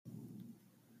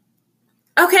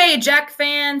Okay, Jack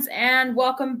fans, and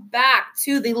welcome back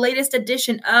to the latest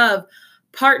edition of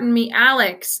Pardon Me,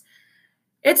 Alex.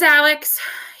 It's Alex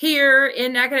here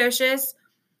in Nacogdoches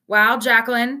while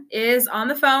Jacqueline is on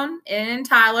the phone in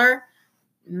Tyler,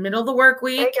 middle of the work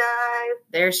week. Hey, guys.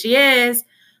 There she is.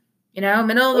 Middle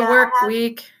of the work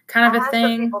week kind of a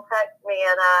thing. Some people text me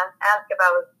and ask if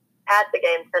I was at the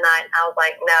game tonight. I was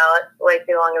like, no, it's way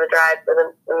too long of a drive for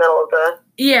the middle of the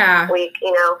week,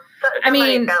 I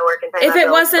mean, if it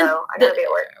wasn't, so I gotta be at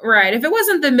work. Right, if it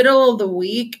wasn't the middle of the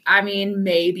week, I mean,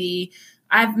 maybe.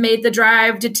 I've made the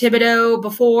drive to Thibodeau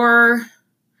before.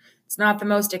 It's not the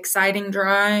most exciting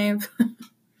drive,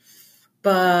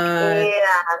 but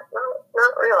yeah,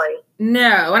 not really.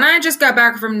 No, and I just got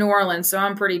back from New Orleans, so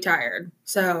I'm pretty tired.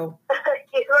 So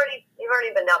you've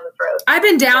already been down this road. I've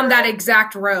been down that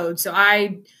exact road, so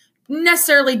I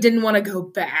necessarily didn't want to go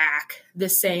back the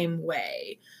same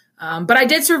way. But I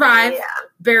did survive,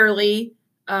 barely.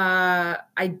 I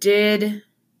did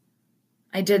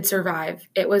survive.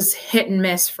 It was hit and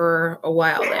miss for a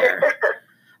while there.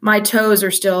 My toes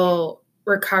are still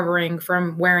recovering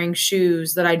from wearing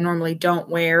shoes that I normally don't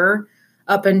wear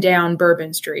up and down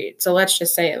Bourbon Street. So let's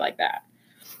just say it like that.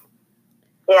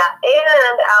 Yeah,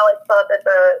 and Alex thought that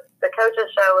the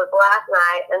coaches show was last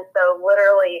night, and so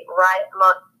literally right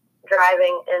amongst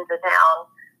driving into town,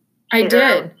 I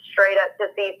did. Straight up to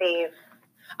CC's.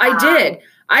 I did.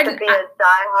 To be a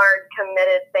diehard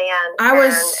committed fan. I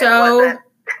was so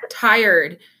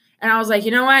tired. And I was like,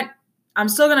 you know what? I'm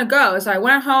still going to go. So I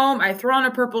went home. I threw on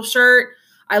a purple shirt.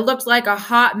 I looked like a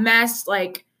hot mess,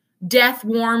 like death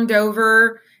warmed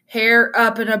over, hair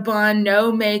up in a bun,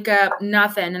 no makeup,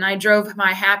 nothing. And I drove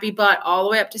my happy butt all the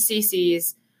way up to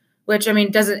CC's, which, I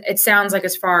mean, it sounds like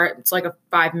it's like a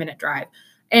 5-minute drive.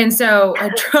 And so I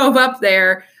drove up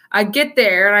there. I get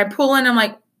there and I pull in. I'm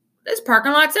like, this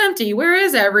parking lot's empty. Where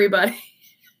is everybody?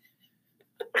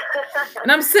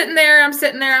 And I'm sitting there.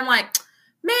 I'm like,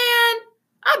 man,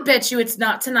 I bet you it's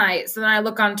not tonight. So then I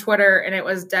look on Twitter and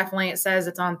it says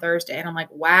it's on Thursday. And I'm like,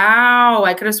 wow,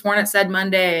 I could have sworn it said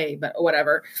Monday, but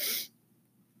whatever.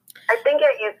 I think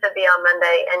it used to be on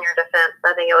Monday in your defense.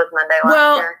 I think it was Monday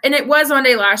last year. And it was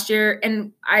Monday last year.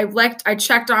 And I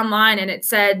checked online and it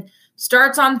said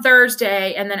starts on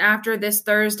Thursday. And then after this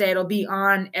Thursday, it'll be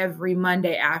on every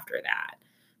Monday after that.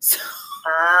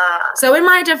 So in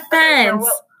my defense,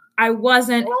 I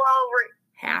wasn't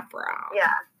half wrong. Yeah.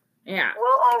 Yeah.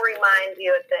 We'll all remind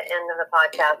you at the end of the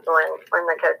podcast when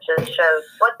the coaches shows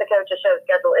what the coaches show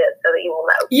schedule is so that you will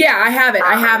know. Yeah, I have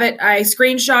it. I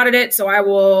screenshotted it, so I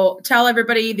will tell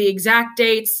everybody the exact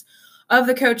dates of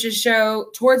the coaches show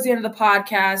towards the end of the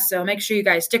podcast. So make sure you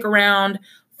guys stick around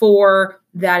for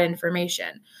that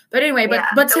information. But anyway,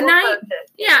 but tonight,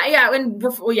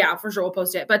 for sure we'll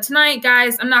post it. But tonight,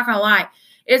 guys, I'm not gonna lie,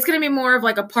 it's gonna be more of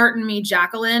like a pardon me,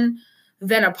 Jacqueline,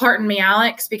 than a pardon me,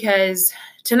 Alex, because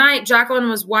tonight Jacqueline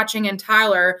was watching in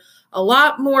Tyler a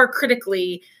lot more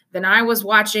critically than I was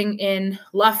watching in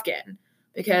Lufkin,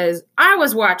 because I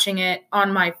was watching it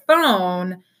on my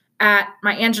phone at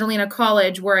my Angelina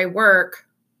College where I work,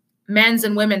 men's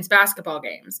and women's basketball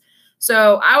games.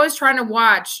 So I was trying to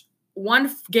watch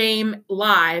one game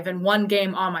live and one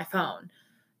game on my phone.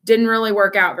 Didn't really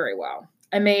work out very well.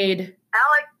 Alex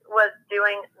was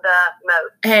doing the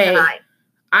most tonight.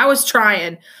 I was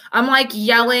trying. I'm like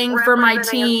yelling for my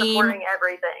team. Supporting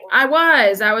everything. I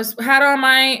had on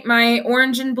my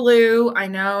orange and blue. I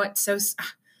know it's so,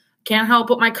 can't help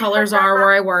what my colors are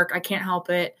where I work. I can't help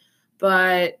it.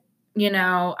 But,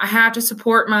 I have to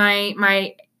support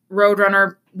my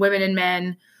Roadrunner women and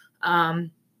men.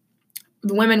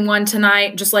 The women won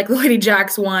tonight, just like Lady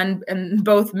Jacks won, and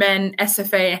both men,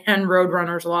 SFA and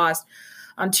Roadrunners, lost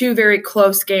on 2 very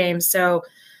close games. So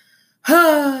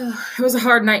it was a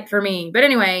hard night for me. But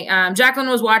anyway, Jacqueline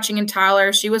was watching in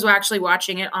Tyler. She was actually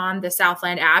watching it on the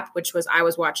Southland app, I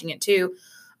was watching it too.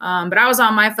 But I was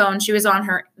on my phone. She was on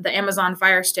the Amazon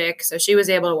Fire Stick, so she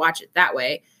was able to watch it that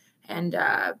way. And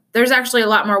there's actually a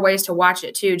lot more ways to watch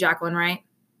it too, Jacqueline, right?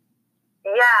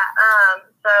 Yeah.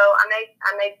 So I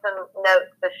made some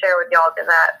notes to share with y'all because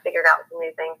I figured out some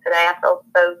new things today. I feel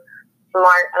so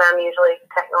smart, and I'm usually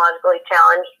technologically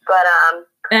challenged. But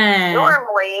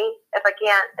normally, if I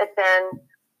can't attend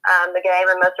the game,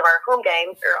 and most of our home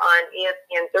games are on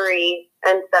ESPN3,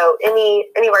 and so any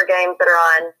of our games that are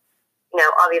on,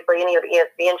 obviously any of the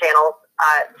ESPN channels,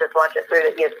 I just watch it through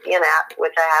the ESPN app,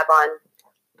 which I have on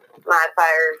my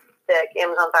Fire Stick,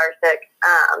 Amazon Fire Stick.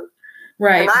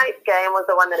 Right. Tonight's game was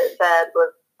the one that it said was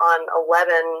on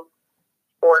 11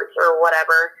 Sports or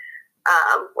whatever,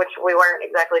 which we weren't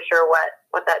exactly sure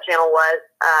what that channel was.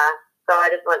 So I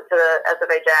just went to the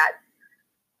SFA Jacks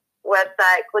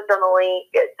website, clicked on the link.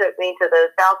 It took me to the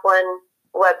Southland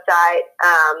website.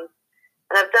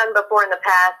 And I've done before in the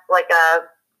past, like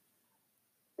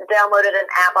downloaded an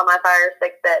app on my Fire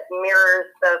Stick that mirrors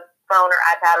the phone or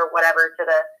iPad or whatever to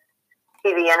the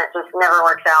TV, and it just never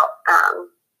works out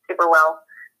super well.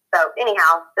 So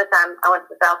anyhow, this time I went to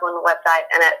the Southland website,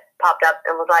 and it popped up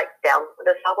and was like, download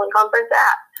the Southland Conference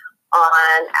app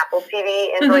on Apple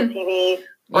TV, Android TV,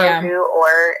 Roku,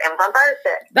 or Amazon Fire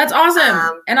Stick. That's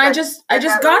awesome. And I just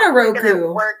got a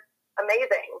Roku. Worked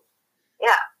amazing.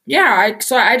 Yeah. Yeah,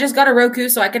 so I just got a Roku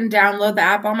so I can download the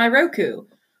app on my Roku.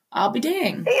 I'll be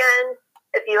dang. And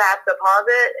if you have to pause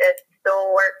it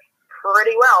still works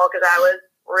pretty well, because I was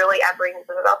really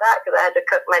apprehensive about that because I had to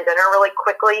cook my dinner really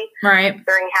quickly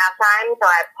during halftime. So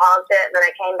I paused it, and then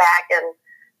I came back and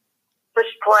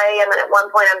pushed play, and then at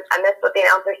one point I missed what the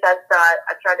announcer said, so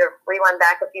I tried to rewind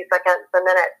back a few seconds, and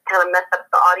then it kind of messed up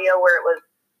the audio where it was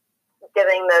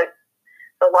giving the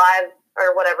live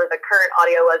or whatever the current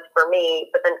audio was for me,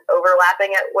 but then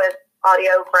overlapping it with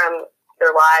audio from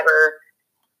their live or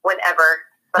whenever.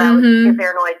 But I was too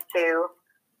paranoid to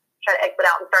try to exit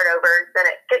out and start over. Then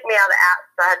it kicked me out of the app,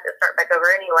 so I had to start back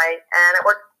over anyway, and it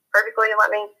worked perfectly and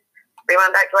let me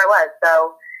rewind back to where I was.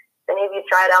 So if any of you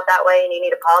try it out that way and you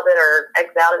need to pause it or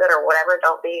exit out of it or whatever,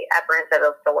 don't be apprehensive.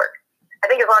 It'll still work.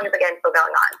 I think as long as the game's still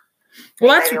going on.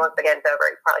 Well, maybe once the game's over,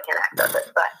 you probably can't access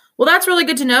it. But well, that's really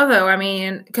good to know, though. I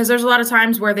mean, because there's a lot of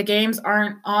times where the games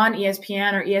aren't on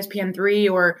ESPN or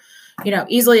ESPN3 or,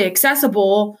 easily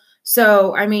accessible.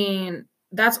 So, I mean,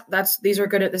 this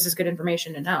is good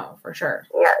information to know for sure.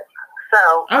 Yes.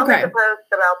 So I'll make a post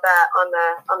about that on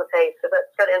the page, because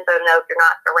it's good info to know if you're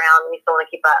not around and you still want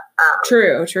to keep up.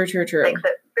 True. Makes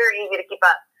it very easy to keep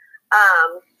up.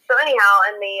 So anyhow,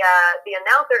 and the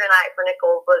announcer tonight for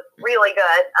Nicholls was really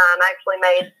good. I actually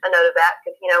made a note of that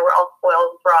because we're all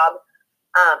spoiled with Rob.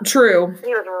 True.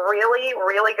 He was really,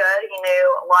 really good. He knew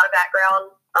a lot of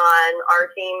background on our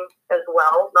team as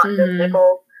well, not just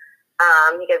Nicholls.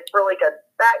 He gave really good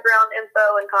background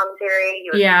info and commentary. He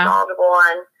was knowledgeable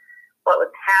on what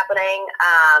was happening.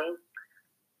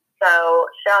 So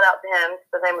shout out to him.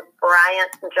 His name was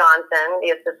Bryant Johnson,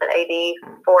 the assistant AD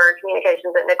for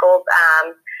communications at Nicholls.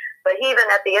 But he even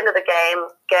at the end of the game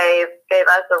gave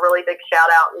us a really big shout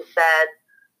out and said,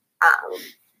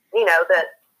 that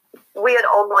we've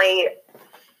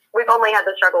only had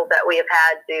the struggles that we have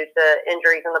had due to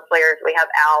injuries and the players we have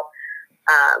out,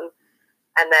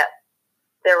 and that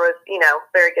there was,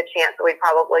 very good chance that we'd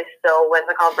probably still win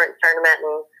the conference tournament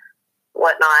and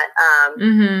whatnot.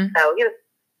 So he was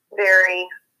very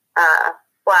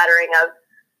flattering of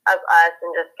us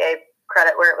and just gave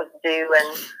credit where it was due,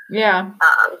 and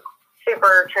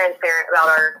super transparent about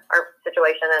our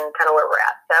situation and kind of where we're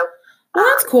at. So well,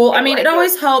 that's cool. Anyway, I mean, it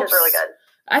always helps. It's really good.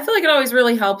 I feel like it always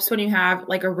really helps when you have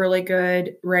like a really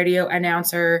good radio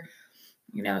announcer,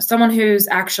 someone who's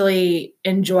actually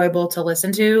enjoyable to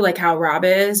listen to, like how Rob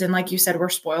is. And like you said, we're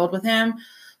spoiled with him.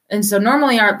 And so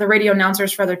normally the radio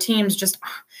announcers for other teams just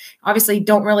obviously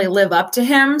don't really live up to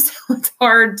him. So it's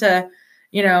hard to,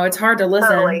 it's hard to listen.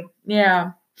 Totally.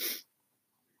 Yeah.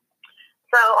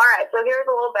 So, all right. So here's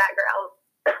a little background,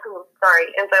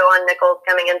 info on Nicholls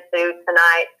coming into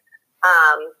tonight.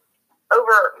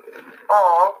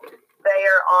 Overall, they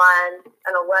are on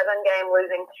an 11-game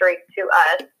losing streak to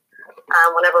us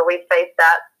whenever we faced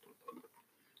that.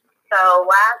 So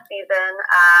last season,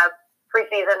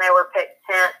 preseason, they were picked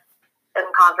 10th in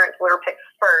conference. We were picked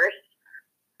first.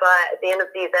 But at the end of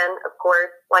the season, of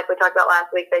course, like we talked about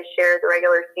last week, they shared the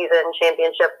regular season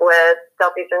championship with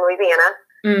Southeastern Louisiana.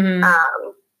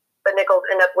 But Nicholls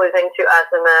ended up losing to us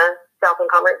in the Southland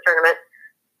Conference tournament.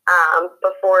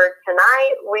 Before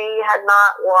tonight, we had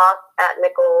not lost at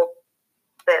Nicholls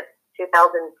since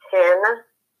 2010.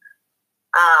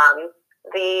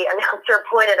 The announcer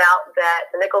pointed out that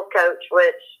the Nicholls coach,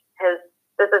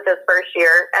 this is his first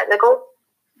year at Nicholls,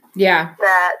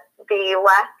 that the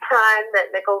last time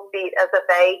that Nicholls beat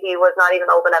SFA, he was not even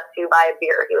old enough to buy a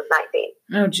beer. He was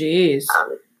 19. Oh, geez.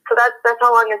 So that's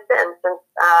how long it's been since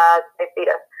they beat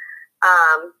us.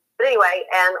 But anyway,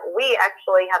 and we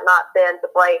actually have not been to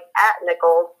play at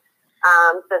Nicholls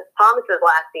since Thomas's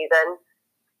last season.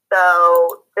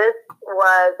 So this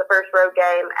was the first road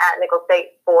game at Nicholls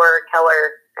State for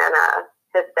Keller and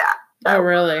his staff. So, oh,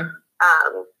 really?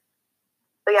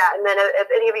 So yeah, and then if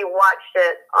any of you watched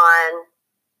it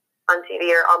on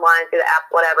TV or online through the app,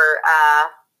 whatever,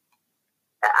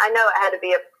 I know it had to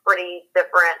be a pretty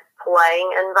different playing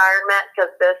environment because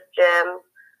this gym,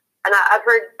 and I've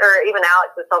heard, or even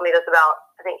Alex has told me this about,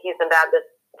 I think Houston Baptist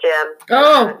gym.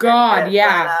 Oh, God,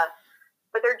 yeah.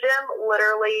 But their gym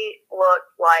literally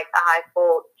looked like a high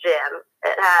school gym.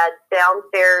 It had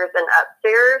downstairs and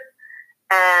upstairs,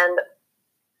 and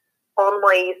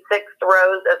only 6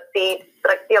 rows of seats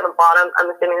that I could see on the bottom.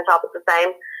 I'm assuming the top is the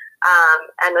same.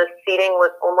 And the seating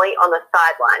was only on the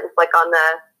sidelines. Like on the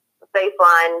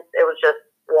baselines, it was just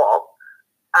wall.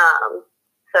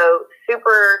 So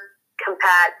super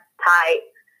compact, tight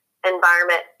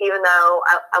environment, even though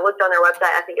I looked on their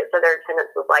website, I think it said their attendance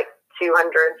was like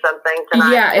 200 something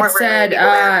tonight. Yeah, it said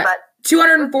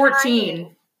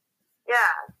 214. Yeah,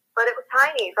 but it was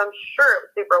tiny, so I'm sure it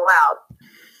was super loud.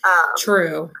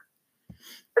 True.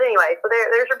 But anyway, so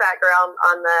there's your background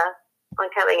on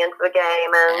coming into the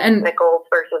game and Nicholls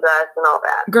versus us and all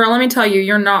that. Girl, let me tell you,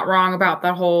 you're not wrong about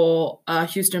the whole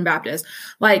Houston Baptist.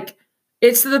 Like,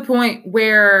 it's to the point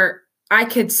where I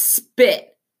could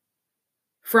spit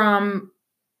from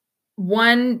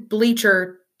one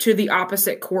bleacher to the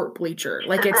opposite court bleacher.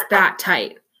 Like, it's that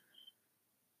tight.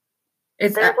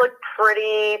 Theirs looked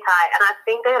pretty tight, and I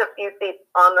think they had a few seats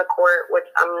on the court, which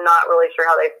I'm not really sure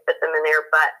how they fit them in there,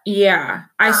 but yeah,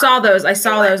 I saw those. I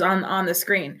saw those on the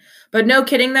screen. But no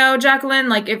kidding though, Jacqueline,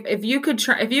 like if you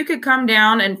could come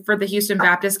down and for the Houston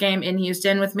Baptist game in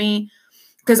Houston with me,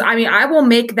 because I mean I will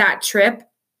make that trip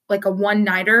like a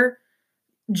one-nighter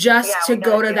just to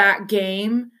go to that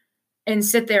game and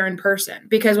sit there in person.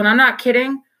 Because when I'm not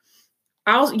kidding,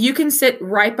 you can sit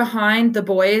right behind the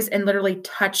boys and literally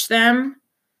touch them,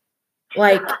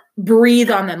 like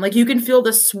breathe on them. Like you can feel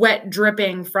the sweat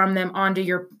dripping from them onto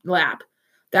your lap.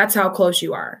 That's how close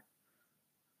you are.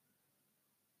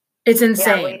 It's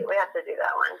insane. Yeah, we have to do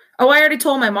that one. Oh, I already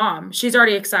told my mom. She's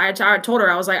already excited. I told her,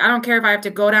 I was like, I don't care if I have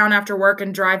to go down after work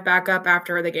and drive back up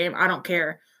after the game. I don't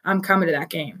care. I'm coming to that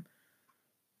game.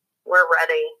 We're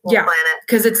ready. We'll plan it.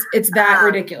 Because it's that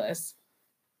ridiculous.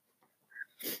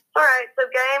 All right, so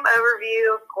game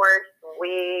overview. Of course,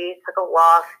 we took a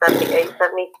loss,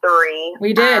 78-73.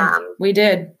 We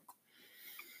did.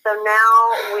 So now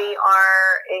we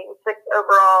are 8-6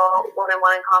 overall,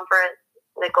 1-1 in conference.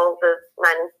 Nicholls is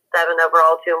 9-7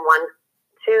 overall, 2-1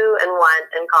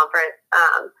 in conference.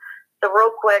 So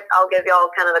real quick, I'll give y'all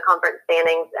kind of the conference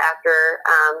standings after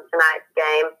tonight's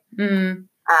game. Mm.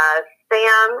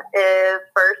 Sam is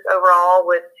first overall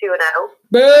with 2-0.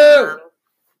 Boo!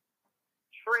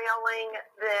 Trailing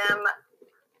them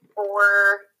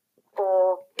 4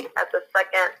 schools at the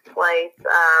second place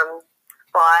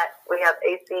spot. We have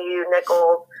ACU,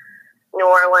 Nicholls, New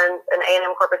Orleans, and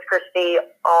A&M Corpus Christi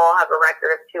all have a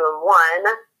record of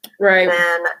 2-1. Right.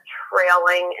 Then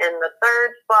trailing in the third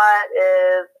spot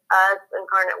is us,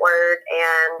 Incarnate Word,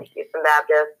 and Houston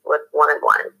Baptist with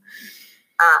 1-1.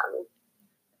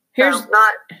 Here's so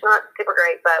not super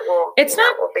great, but we'll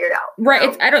figure it out.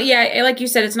 Right. So. Like you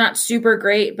said, it's not super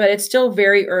great, but it's still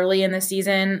very early in the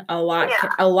season. A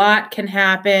lot can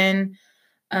happen.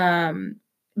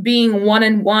 Being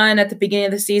 1-1 at the beginning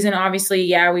of the season,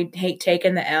 obviously, we'd hate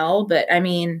taking the L, but I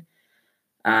mean,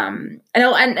 and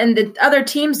the other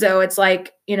teams though, it's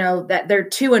like, that they're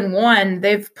 2-1,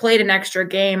 they've played an extra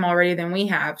game already than we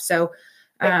have. So,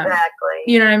 exactly.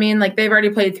 You know what I mean? Like they've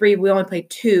already played 3, we only played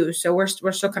 2, so we're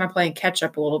still kind of playing catch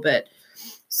up a little bit.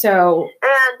 So,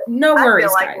 and no worries, I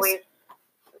feel like guys. We've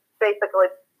basically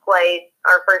played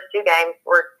our first 2 games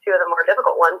were 2 of the more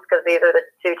difficult ones because these are the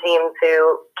 2 teams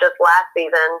who just last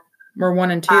season were 1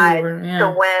 and 2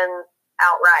 to win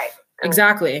outright.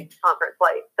 Exactly. Conference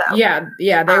play. So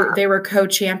they were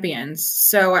co-champions.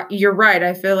 So you're right.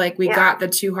 I feel like we got the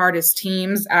 2 hardest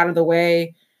teams out of the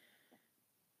way.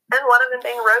 And one of them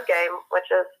being a road game,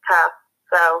 which is tough.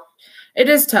 So it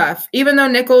is tough. Even though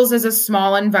Nicholls is a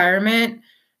small environment,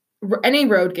 any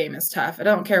road game is tough. I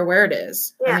don't care where it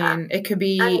is. Yeah. I mean, it could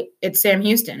be it's Sam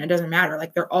Houston. It doesn't matter.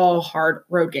 Like they're all hard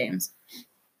road games.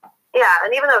 Yeah,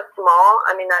 and even though it's small,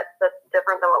 I mean that's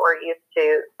different than what we're used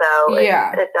to. So it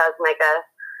does make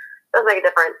a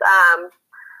difference.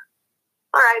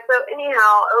 All right. So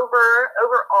anyhow,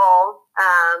 overall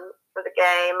for the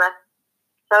game,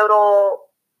 total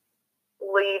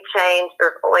lead change.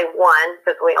 There's only 1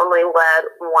 because we only led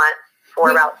once for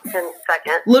about 10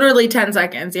 seconds. Literally 10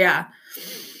 seconds. Yeah.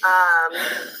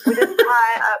 We did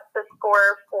tie up the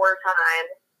score 4 times.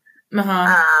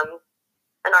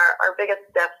 And our biggest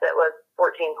deficit was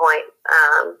 14 points.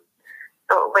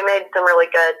 We made some really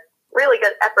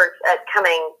good efforts at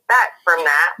coming back from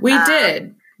that. We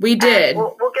did. We'll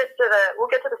get to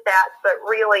the stats, but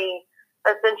really,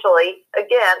 essentially,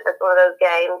 again, it's one of those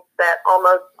games that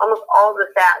almost all the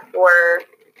stats were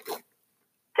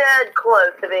dead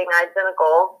close to being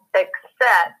identical,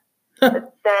 except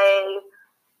that they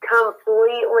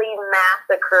completely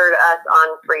massacred us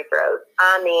on free throws.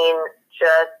 I mean,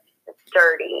 just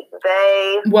dirty.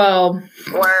 They were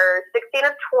 16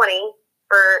 of 20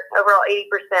 for overall 80%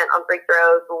 on free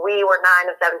throws. We were 9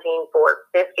 of 17 for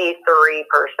 53%.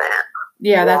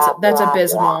 Yeah, that's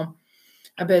abysmal.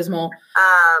 Abysmal.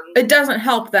 It doesn't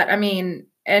help that, I mean,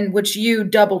 and which you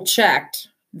double checked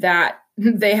that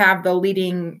they have the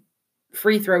leading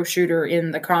free throw shooter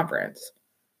in the conference.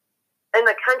 In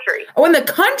the country. Oh, in the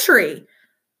country.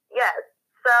 Yes.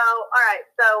 So, all right.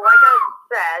 So, like I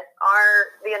said,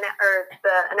 the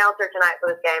announcer tonight for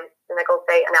this game, the Nicholls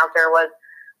State announcer, was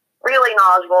really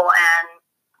knowledgeable and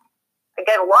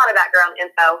gave a lot of background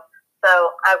info.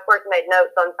 So, I, of course, made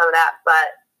notes on some of that,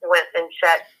 but went and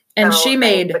checked. And she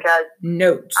made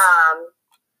notes.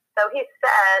 So, he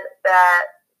said that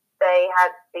they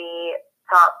had the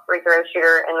top free throw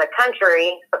shooter in the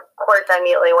country. Of course, I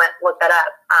immediately went and looked that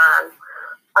up.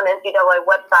 On the NCAA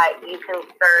website, you can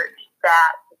search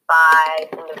that by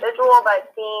individual, by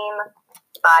team,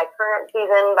 by current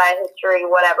season, by history,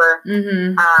 whatever.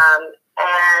 Mm-hmm.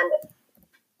 And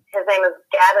his name is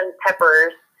Gavin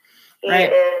Peppers. He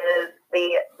is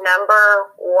the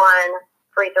number one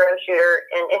free throw shooter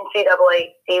in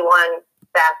NCAA D1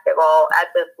 basketball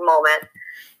at this moment,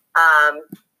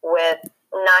 with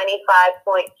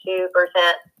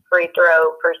 95.2% free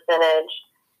throw percentage,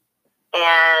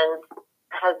 and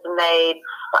has made,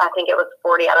 I think it was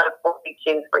 40 out of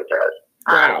 42 free throws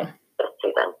this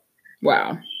season.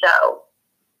 Wow. So,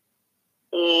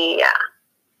 yeah.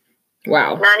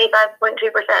 Wow.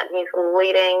 95.2%. He's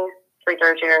leading free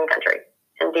throw shooter in the country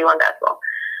in D1 basketball.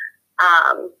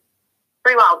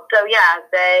 Pretty wild. So, yeah,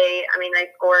 they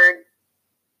scored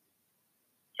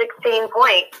 16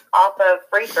 points off of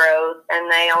free throws,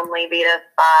 and they only beat us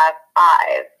by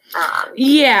 5.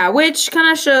 Yeah, which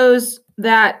kind of shows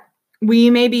that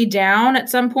we may be down at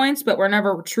some points, but we're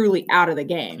never truly out of the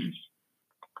game.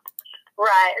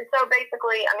 Right. And so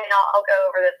basically, I'll go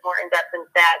over this more in depth in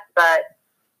stats, but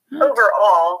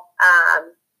overall,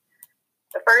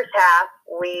 the first half,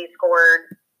 we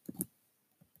scored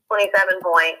 27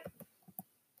 points.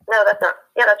 No, that's not.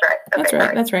 Yeah, that's right. Okay,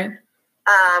 that's right.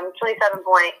 27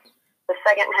 points. The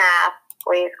second half,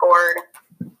 we scored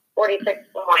 46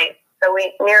 points. So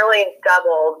we nearly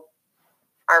doubled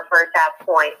our first half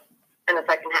points in the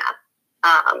second half.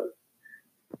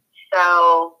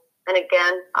 So, and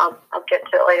again, I'll get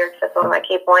to it later. It's just one of my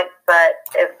key points. But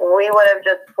if we would have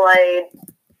just played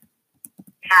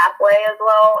halfway as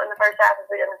well in the first half as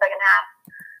we did in the second half,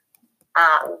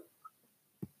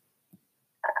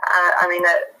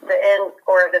 the end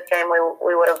score of this game,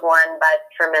 we would have won by a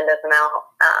tremendous amount.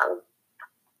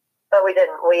 But we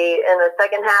didn't. In the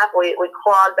second half, we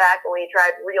clawed back and we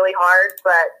tried really hard,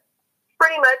 but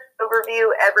pretty much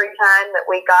overview every time that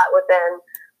we got within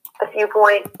a few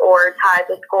points or tied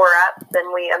the score up,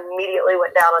 then we immediately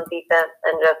went down on defense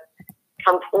and just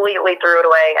completely threw it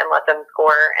away and let them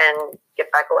score and get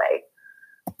back away.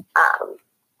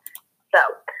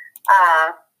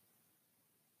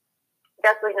 I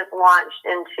guess we just launched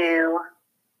into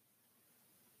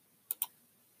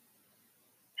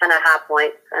kind of high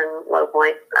points and low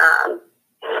points.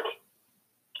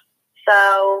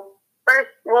 So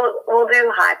first, we'll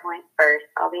do high points first.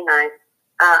 I'll be nice.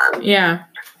 Yeah.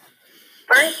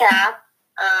 First half.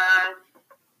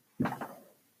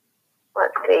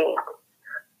 Let's see.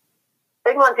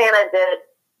 Big Montana did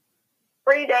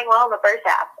pretty dang well in the first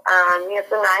half. He had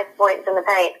some nice points in the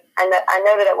paint. I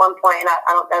noted at one point, and I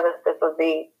don't know if this would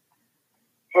be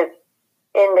his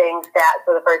ending stats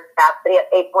for the first half, but he had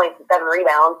 8 points and 7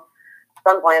 rebounds at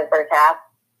some point in the first half.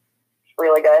 It's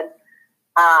really good.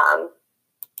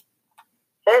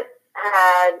 It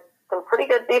had some pretty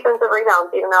good defensive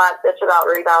rebounds, even though I bitch about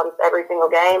rebounds every single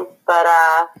game. But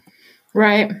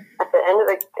right at the end of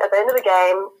the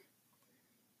game.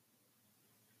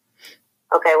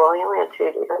 Okay, well, he only had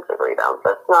 2 defensive rebounds.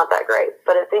 That's not that great,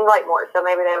 but it seemed like more, so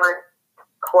maybe they weren't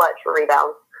clutch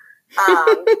rebounds.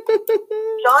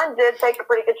 Sean did take a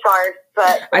pretty good charge,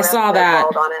 but I saw that.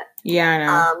 On it. Yeah, I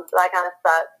know. So that kind of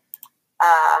sucked.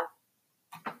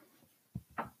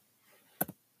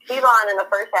 Kevon in the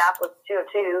first half was 2 of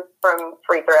 2 from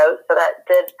free throws, so that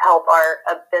did help our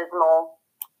abysmal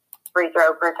free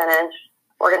throw percentage.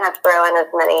 We're going to have to throw in as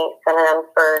many synonyms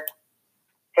for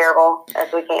terrible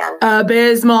as we can.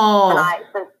 Abysmal. Tonight,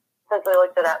 since we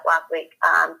looked it up last week,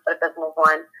 but abysmal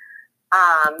one.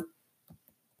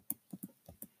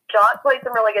 Jock played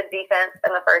some really good defense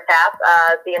in the first half.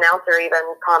 The announcer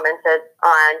even commented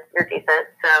on your defense,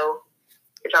 so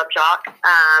good job, Jock.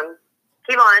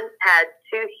 Kevon had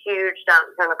 2 huge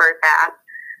dunks in the first half.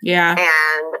 Yeah.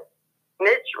 And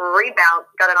Mitch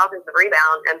got an offensive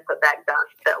rebound and put back dunk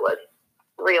that was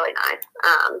really nice.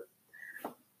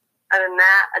 other than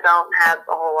that, I don't have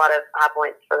a whole lot of high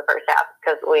points for the first half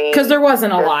because there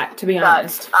wasn't a lot, to be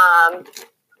honest.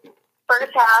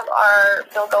 First half, our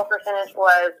field goal percentage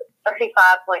was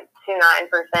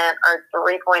 35.29%. Our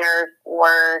three-pointers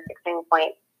were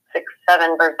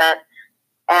 16.67%.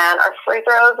 And our free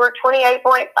throws were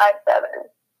 28.57.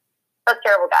 That's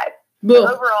terrible, guys. So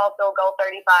overall, field goal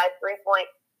 35,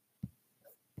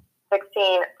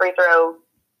 3.16, free throw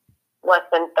less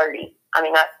than 30. I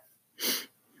mean, that's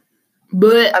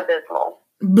abysmal.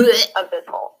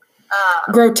 Abysmal.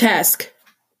 Grotesque.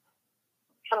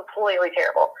 Completely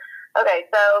terrible. Okay,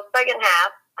 so second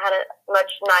half had a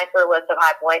much nicer list of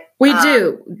high points. We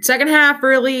do. Second half,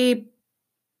 really,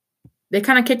 they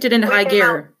kind of kicked it into high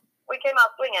gear. We came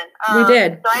out swinging. We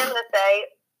did. So I am going to say,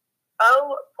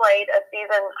 O played a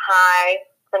season high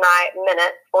tonight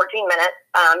minutes, 14 minutes.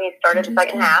 He started the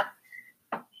second half.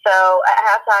 So at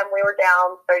halftime, we were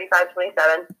down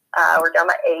 35-27. We're down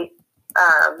by 8.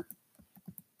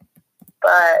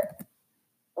 But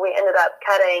we ended up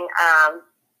cutting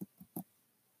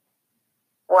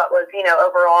what was,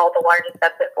 overall the largest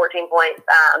deficit, 14 points,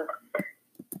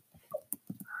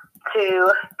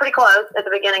 to pretty close at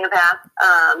the beginning of half.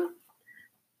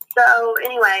 So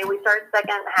anyway, we started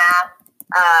second half.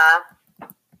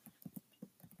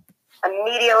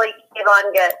 Immediately,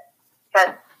 Kevon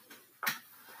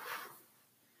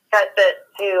cuts it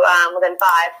to within 5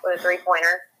 with a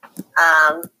three-pointer.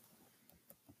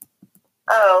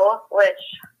 Which,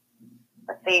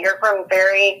 let's see, you're from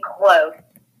very close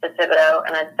to Thibodeau,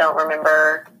 and I don't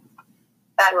remember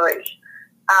Baton Rouge.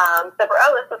 So for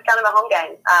this was kind of a home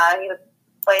game. He was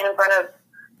playing in front of,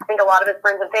 I think a lot of his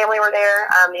friends and family were there.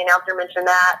 The announcer mentioned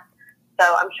that.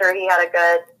 So I'm sure he had a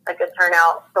good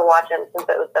turnout to watch him since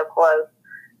it was so close.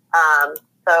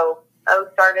 So O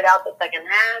started out the second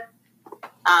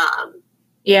half.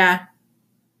 Yeah.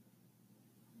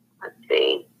 Let's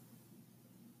see.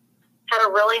 Had a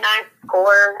really nice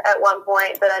score at one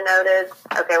point that I noticed.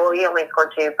 Okay, well, he only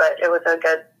scored 2, but it was a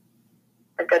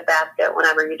good basket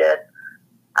whenever he did.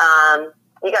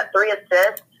 He got 3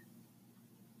 assists.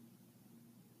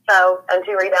 So, and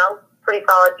 2 rebounds. Pretty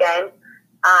solid game.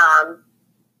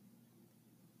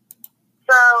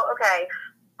 Okay,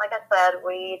 like I said,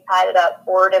 we tied it up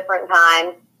 4 different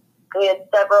times. We had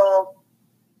several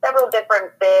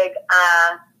different big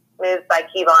moves by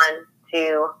Kevon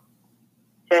to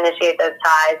initiate those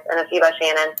ties, and a few by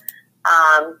Shannon.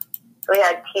 We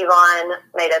had Kevon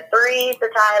made a 3 to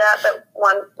tie it up at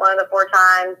one of the 4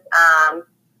 times.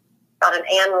 Got an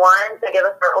and 1 to give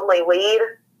us our only lead.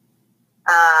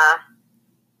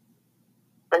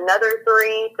 Another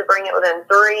 3 to bring it within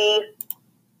 3.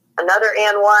 Another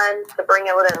and 1 to bring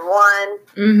it within 1.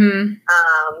 Mm-hmm.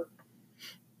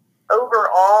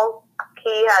 Overall,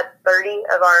 he had 30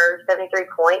 of our 73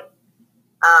 points.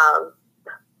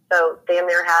 So damn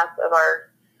near half of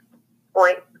our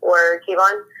points were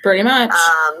Kevon. Pretty much.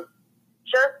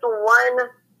 Just 1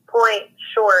 point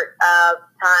short of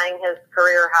tying his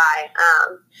career high.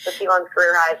 So Kevon's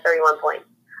career high is 31 points.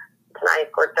 Tonight he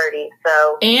scored 30.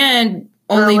 So and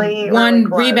only one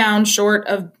rebound short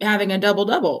of having a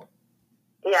double-double.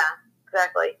 Yeah,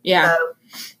 exactly. Yeah. So,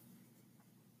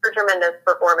 a tremendous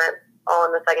performance all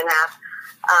in the second half.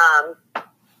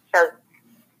 Because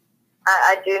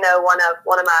I do know one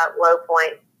of my low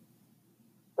points,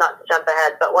 not to jump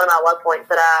ahead, but one of my low points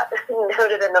that I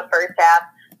noted in the first half,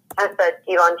 I said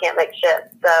Kevon can't make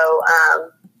shit. So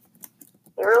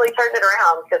he really turned it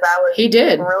around because I was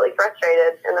really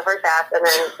frustrated in the first half, and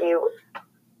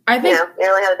then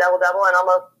nearly had a double-double and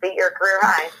almost beat your career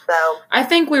high. So I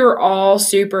think we were all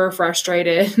super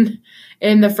frustrated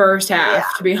in the first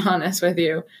half, to be honest with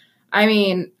you. I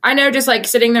mean, I know just like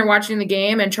sitting there watching the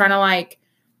game and trying to like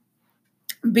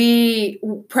be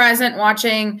present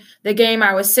watching the game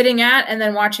I was sitting at and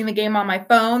then watching the game on my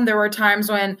phone. There were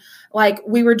times when like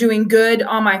we were doing good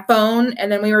on my phone and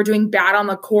then we were doing bad on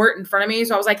the court in front of me.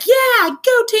 So I was like, yeah,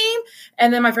 go team.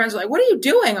 And then my friends were like, what are you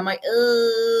doing? I'm like,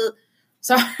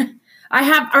 So I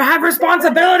have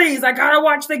responsibilities. I gotta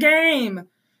watch the game.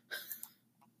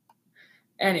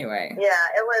 Anyway. Yeah,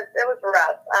 it was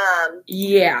rough.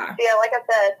 Yeah. Yeah, like I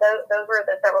said, those were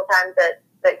the several times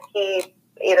that he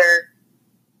either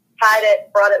tied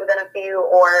it, brought it within a few,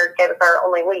 or gave us our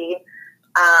only lead.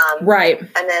 Right.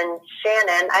 And then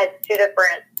Shannon, I had two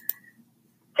different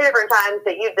times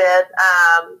that you did.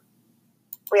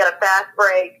 We had a fast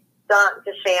break dunk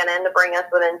to Shannon to bring us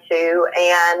within 2,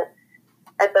 and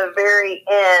at the very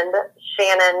end,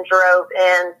 Shannon drove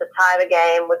in to tie the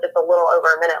game with just a little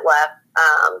over a minute left.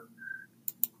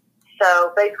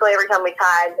 So basically, every time we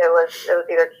tied, it was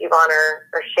either Kevon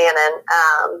or Shannon.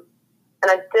 And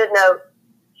I did note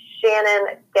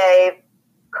Shannon gave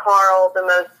Carl the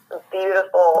most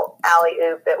beautiful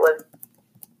alley-oop. It was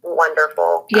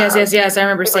wonderful. Yes. I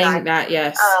remember seeing that,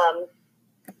 yes.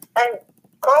 And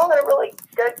Carl had a really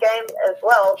good game as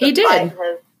well. He did.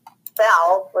 His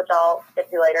fouls, which I'll get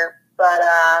to later. But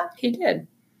he did.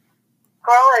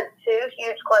 Carl had 2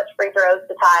 huge clutch free throws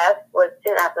to tie us with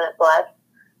 2.5 minutes left.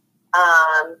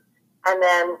 And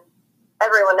then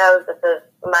everyone knows this is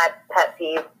my pet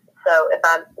peeve. So if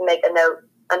I make a note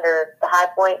under the high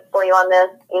point for you on this,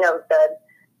 you know it's good.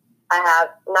 I have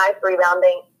nice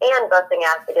rebounding and busting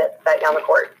ass to get back down the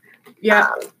court. Yeah.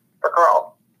 For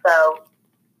Carl. So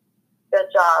good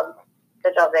job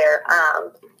there.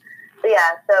 So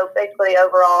yeah, so basically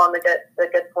overall on the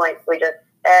good points, we just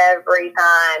every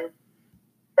time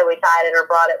that we tied it or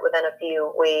brought it within a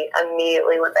few, we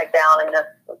immediately went back down and just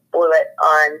blew it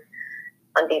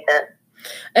on defense.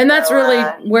 And that's really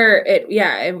where it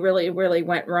really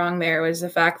went wrong there, was the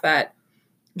fact that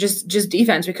just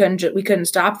defense, we couldn't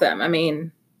stop them. I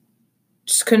mean,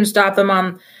 just couldn't stop them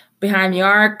on behind the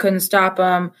arc, couldn't stop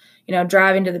them,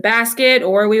 driving to the basket,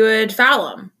 or we would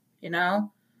foul them, Yeah.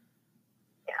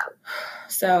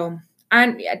 So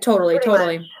totally.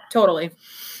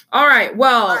 All right.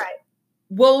 Well,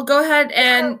 we'll go ahead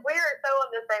and we're so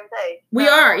on the same page. We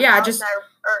are. Yeah. Alex and I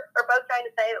are both trying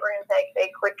to say that we're going to take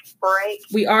a quick break.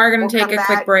 We are going to take a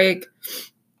quick break.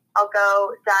 I'll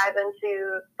go dive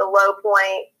into the low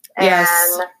point and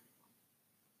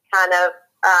kind of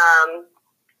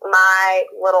my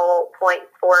little points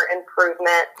for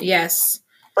improvement. Yes.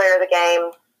 Player of the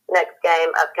game, next game,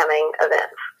 upcoming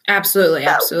event. Absolutely.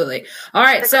 All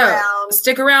right.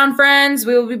 Stick around, friends.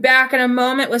 We will be back in a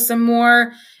moment with some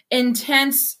more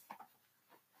intense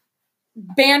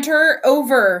banter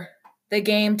over the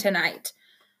game tonight.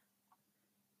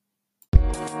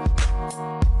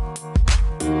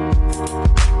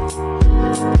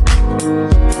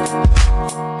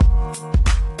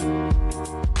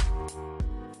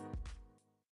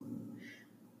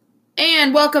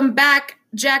 And welcome back,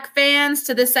 Jack fans,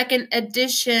 to the second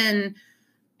edition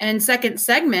and second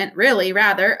segment,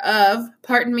 of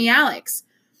Pardon Me, Alex.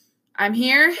 I'm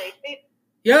here.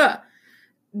 Yeah.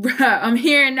 I'm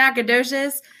here in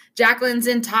Nacogdoches. Jacqueline's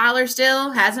in Tyler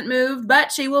still, hasn't moved,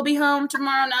 but she will be home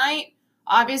tomorrow night,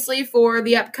 obviously, for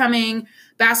the upcoming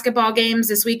basketball games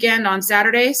this weekend on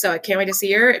Saturday. So I can't wait to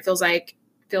see her. It feels like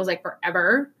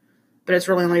forever, but it's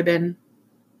really only been,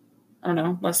 I don't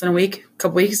know, less than a week, a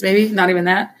couple weeks, maybe, not even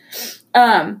that.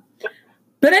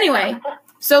 But anyway,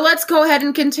 so let's go ahead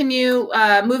and continue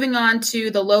moving on to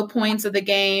the low points of the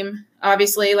game.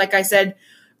 Obviously, like I said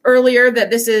earlier, that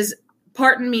this is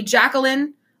Pardon Me,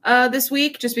 Jacqueline this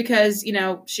week, just because,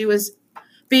 she was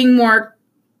being more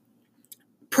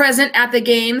present at the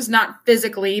games, not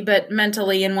physically, but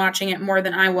mentally, and watching it more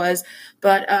than I was.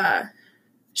 But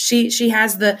she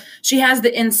has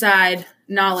the inside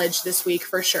knowledge this week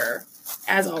for sure,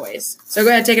 as always. So go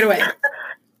ahead, take it away.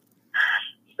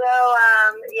 So,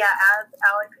 as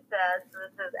Alex said,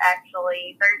 this is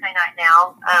actually Thursday night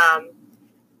now.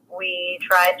 We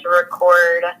tried to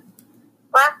record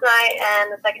last night,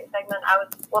 and the second segment, I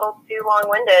was a little too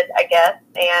long-winded, I guess,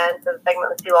 and so the segment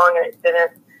was too long and it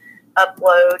didn't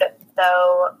upload.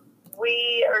 So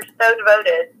we are so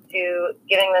devoted to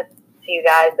getting this to you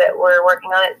guys that we're working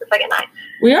on it the second night.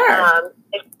 We are.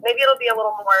 Maybe it'll be a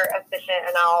little more efficient,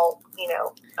 and I'll,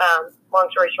 long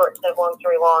story short instead of long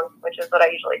story long, which is what I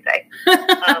usually say.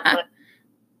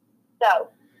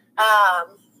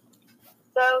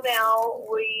 So now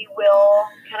we will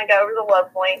kind of go over the low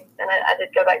points, and I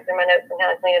did go back through my notes and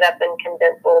kind of clean it up and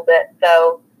condense a little bit.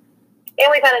 So,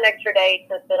 and we've had an extra day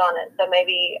to sit on it, so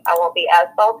maybe I won't be as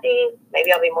salty.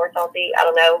 Maybe I'll be more salty. I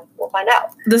don't know. We'll find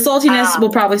out. The saltiness will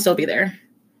probably still be there.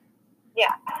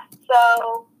 Yeah.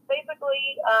 So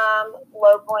basically,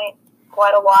 low point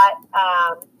quite a lot.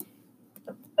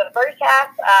 The first half,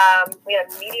 we had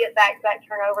immediate back-to-back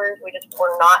turnovers. We just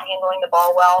were not handling the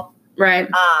ball well. Right.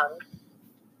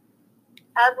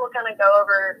 As we'll kind of go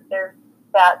over, there's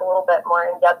that a little bit more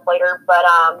in depth later, but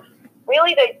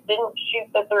really they didn't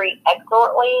shoot the three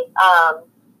excellently.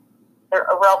 Their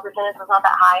overall percentage was not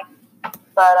that high,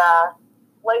 but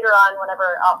later on,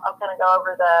 whenever I'll kind of go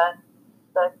over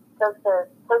the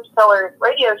Coach Keller's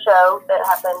radio show that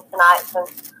happened tonight,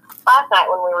 since last night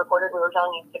when we recorded, we were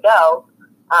telling you to go.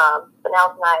 But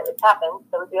now tonight it's happened,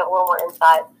 so we do have a little more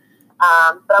insight.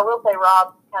 But I will say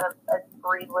Rob kind of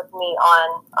agreed with me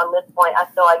on this point. I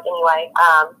feel like anyway,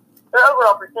 their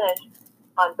overall percentage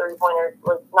on 3-pointers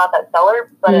was not that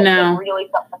stellar, but it really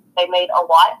felt like they made a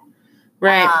lot.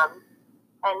 Right.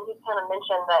 And he kind of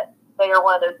mentioned that they are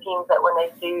one of those teams that when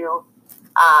they do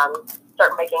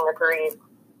start making the threes,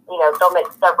 they'll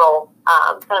make several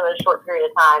kind of in a short period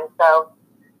of time. So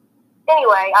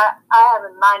anyway, I have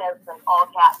in my notes in all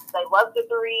caps, they love the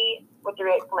three with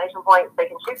 3 exclamation points. They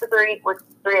can shoot the three with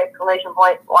 3 exclamation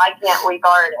points. Why can't we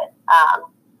guard it?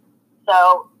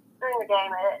 So during the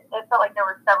game, it felt like there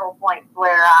were several points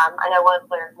where I know one of the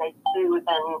players made 2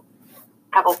 within a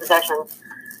couple of possessions,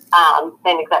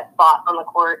 same exact spot on the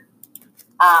court.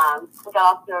 We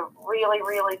got off to a really,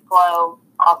 really slow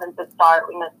offensive start.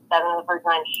 We missed 7 of the first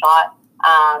 9 shots.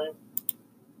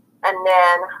 And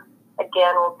then,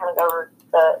 again, we'll kind of go over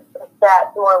the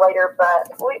stats more later,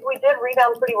 but we did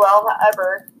rebound pretty well.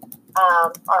 However,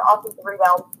 our offensive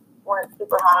rebounds weren't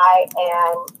super high,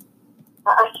 and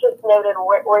I just noted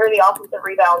where the offensive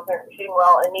rebounds are shooting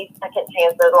well and need second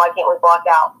chances. Why can't we block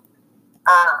out?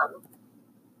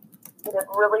 We did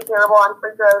really terrible on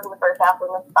free throws in the first half. We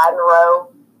missed 5 in a row.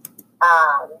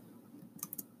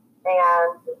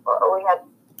 And we had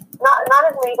not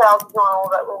as many fouls as normal,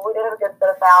 but we did have a good set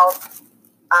of fouls.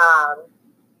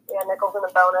 We had Nicholls in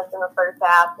the bonus in the first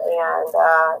half, and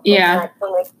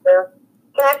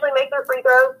can actually make their free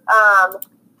throws.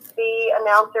 The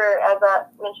announcer, as I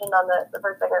mentioned on the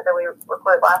first segment that we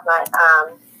recorded last night,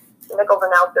 the Nicholls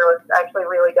announcer was actually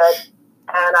really good.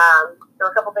 And there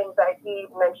were a couple things that he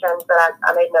mentioned that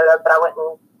I made note of, but I went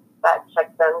and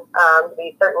fact-checked them to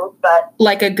be certain. But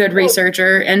like a good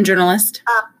researcher and journalist.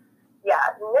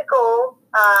 Nicholls,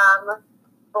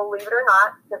 believe it or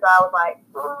not, because I was like,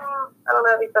 I don't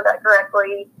know if he said that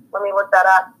correctly. Let me look that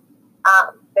up.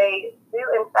 They do,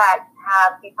 in fact,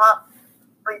 have the top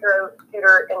free throw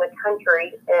shooter in the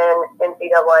country in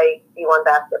NCAA D1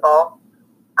 basketball.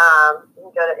 You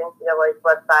can go to NCAA's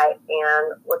website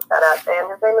and look that up. And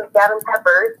his name is Gavin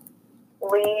Peppers.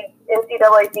 Leads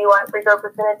NCAA D1 free throw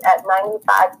percentage at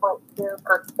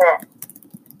 95.2%.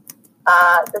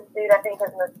 This dude, I think,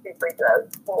 has missed 2 free throws. I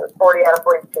think it was 40 out of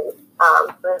 42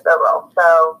 for his overall.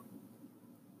 So,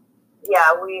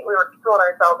 yeah, we were killing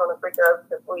ourselves on the free throws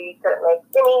because we couldn't make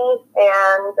any,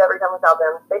 and every time we fouled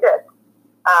them, they did.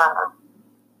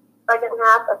 Second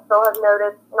half, I still have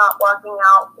noticed not blocking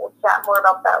out. We'll chat more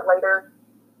about that later.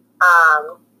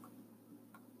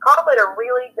 Carl played a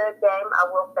really good game, I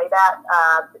will say that.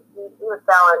 He was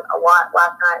fouling a lot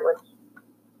last night, which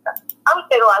I would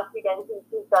say the last 2 games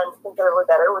he's done considerably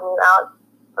better when he's out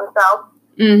himself.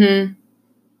 Mm-hmm.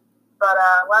 But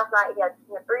last night he had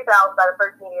 3 fouls by the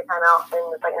first media timeout in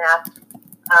the second half.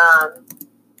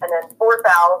 And then 4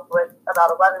 fouls with about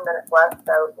 11 minutes left.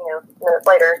 So, minutes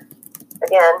later,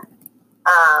 again.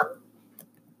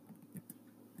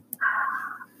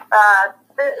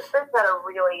 Spence had a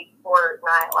really poor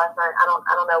night last night. I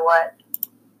don't know what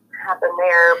happened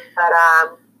there, but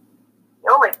he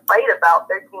only played about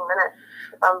 13 minutes,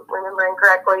 if I'm remembering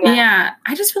correctly. Yeah,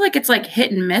 I just feel like it's like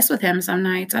hit and miss with him some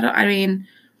nights.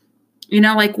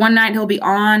 Like one night he'll be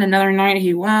on, another night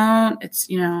he won't. It's,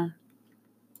 Yes,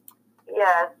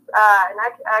 and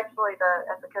actually,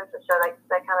 at the coaches show, they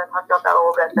kind of talked about that a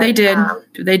little bit.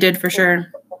 They did for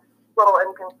sure. A little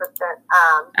inconsistent.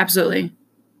 Absolutely.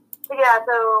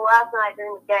 So last night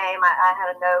during the game, I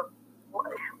had a note,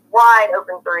 wide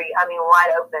open 3. I mean,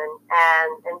 wide open,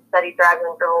 and instead he drags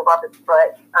and dribbles off his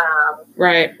foot.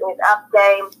 Right. When he's out the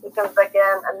game, he comes back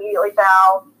in, immediately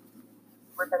fouls.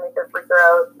 We're going to make their free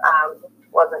throws.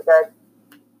 Wasn't good.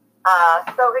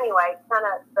 So anyway, kind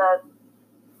of the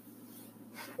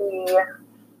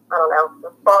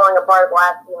falling apart the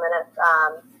last few minutes.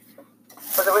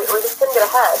 So we just couldn't get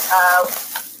ahead.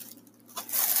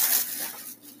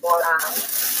 We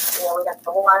got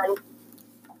the one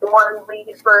lead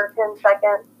for 10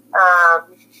 seconds,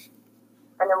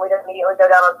 and then we'd immediately go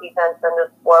down on defense and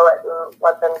just blow it and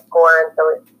let them score. And so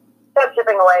it kept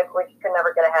chipping away. We just could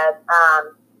never get ahead.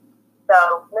 So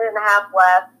minute and a half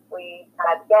left. We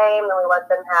had the game, and we let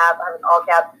them have an all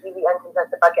caps easy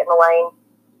uncontested bucket in the lane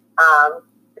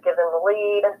to give them the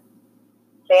lead.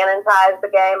 Shannon ties the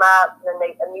game up, and then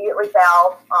they immediately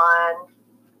foul on,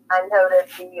 I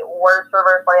noticed, the worst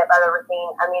reverse layup I've ever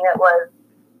seen. I mean, there was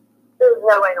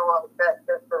no way in the world that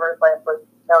this reverse layup was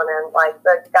going in. Like,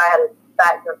 the guy had his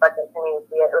back to the bucket, couldn't even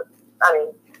see it.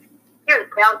 He was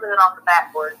bouncing it off the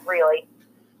backboard, really.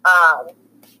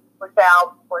 We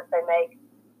fouled, of course, they make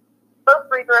both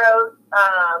free throws,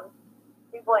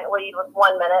 2-point lead with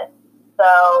 1 minute.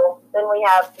 So then we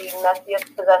have the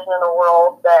messiest possession in the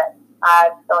world that I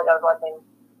feel like I was watching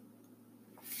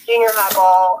junior high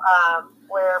ball,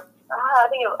 where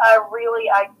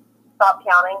I stopped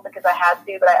counting because I had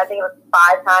to, but I think it was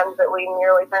 5 times that we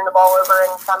nearly turned the ball over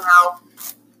and somehow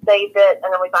saved it,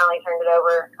 and then we finally turned it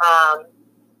over.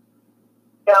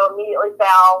 Go immediately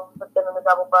foul, put them in the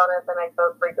double bonus, and make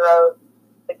those free throws.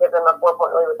 to give them a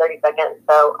 4-point lead with 30 seconds.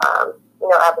 So,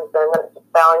 it happens then. It's a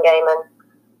fouling game, and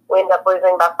we end up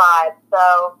losing by 5.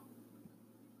 So,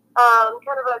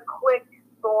 kind of a quick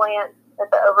glance at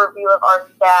the overview of our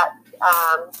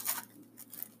stats.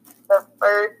 The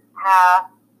first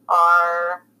half,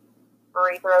 our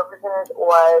free throw percentage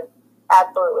was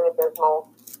absolutely abysmal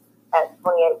at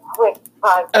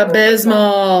 28.5.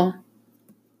 Abysmal.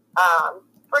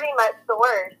 Pretty much the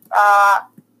worst.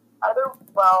 Our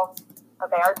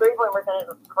 3-point percentage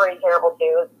was pretty terrible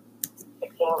too,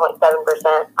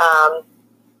 16.7%.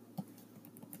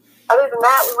 Other than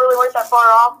that, we really weren't that far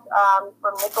off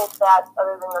from Nicholls' stats,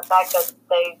 other than the fact that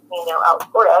they,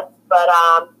 outscored us. But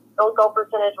field goal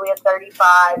percentage, we had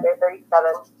 35, they're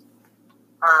 37.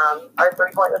 Our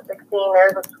 3-point was 16,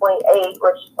 theirs was 28,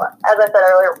 which, as I said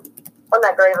earlier, wasn't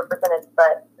that great of a percentage,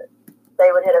 but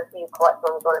they would hit a few clutch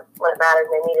ones when it mattered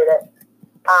and they needed it.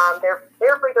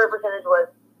 Their free throw percentage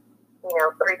was,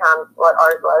 3 times what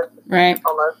ours was. Right.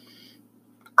 Almost.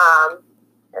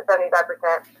 At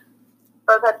 75%.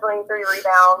 Both had 23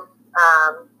 rebounds.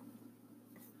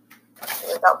 It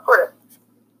was outscored us.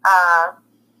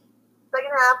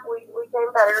 Second half, we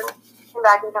came better. Came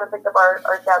back and kind of picked up our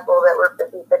stats a little bit. We're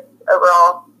 56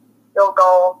 overall. Field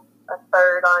goal, a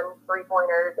third on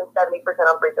 3-pointers, and 70%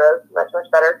 on free throws. Much, much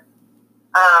better.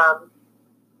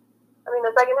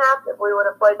 The second half, if we would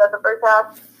have played that the first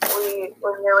half, we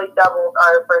nearly doubled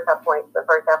our first half points. The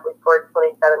first half we scored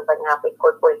 27, second half we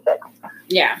scored 46.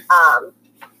 Yeah.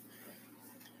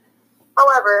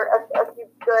 However, a few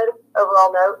good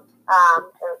overall notes. I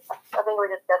think we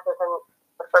discussed this in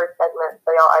the first segment,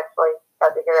 so y'all actually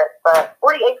got to hear it. But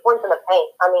 48 points in the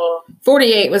paint.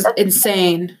 48 was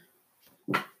insane.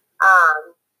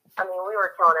 We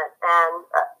were killing it, and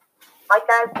like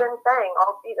I've been saying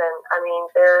all season,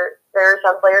 there are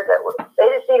some players that they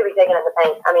just need to be taken in the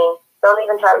paint. Don't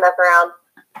even try to mess around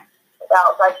with the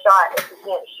outside shot if you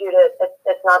can't shoot it.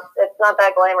 It's not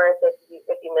that glamorous if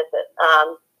you miss it.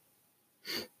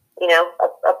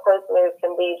 A post move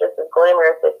can be just as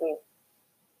glamorous if you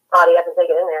body up and take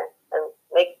it in there and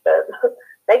make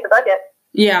the bucket.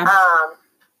 Yeah.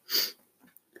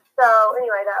 So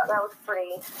anyway, that was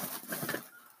pretty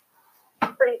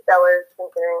stellar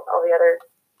considering all the other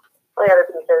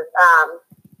pieces.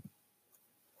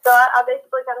 So I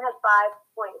basically kind of had 5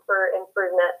 points for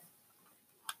improvement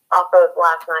off of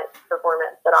last night's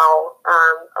performance that I'll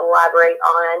elaborate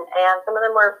on, and some of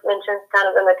them were mentioned kind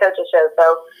of in the coaches show.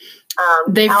 So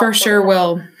they for sure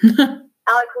will.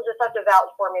 Alex will just have to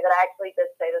vouch for me that I actually did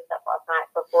say this stuff last night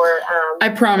before. I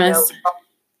promise.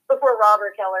 Before Rob or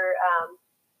Keller,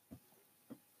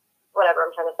 whatever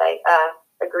I'm trying to say,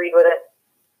 agreed with it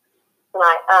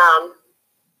tonight.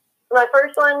 My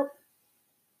first one,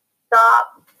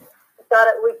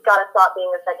 we've got to stop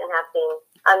being a second half team.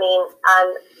 I'm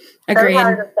Agreed. so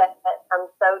tired of that. I'm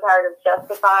so tired of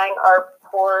justifying our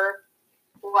poor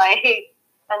play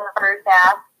in the first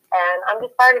half, and I'm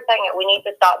just tired of saying it. We need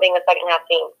to stop being a second half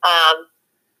team.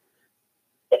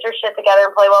 Get your shit together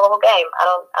and play well the whole game. I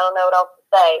don't know what else to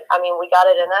say. We got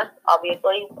it in us,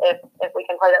 obviously, if we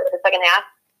can play that with the second half.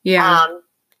 Yeah.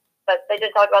 But they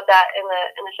did talk about that in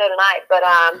the show tonight. But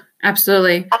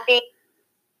absolutely.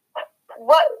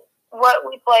 What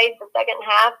we played the second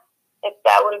half, if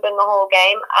that would have been the whole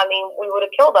game, we would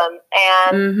have killed them.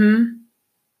 And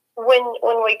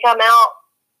when we come out,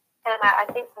 and I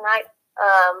think tonight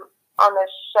on the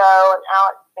show, and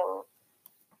Alex can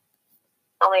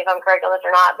tell me if I'm correct on this or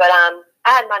not, but I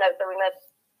had my notes that we missed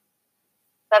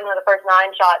 7 of the first 9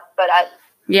 shots, but I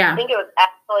think it was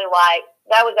actually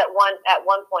that was at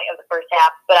one point of the first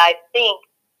half, but I think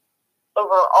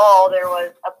overall there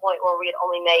was a point where we had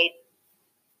only made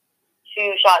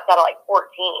 2 shots out of 14.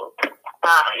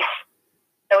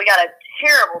 So we got a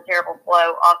terrible, terrible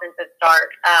slow offensive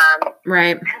start.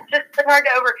 Right. It's just hard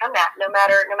to overcome that, no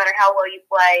matter how well you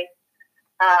play.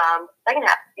 Second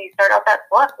half, you start out that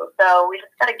slow. So we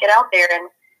just got to get out there, and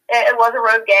it was a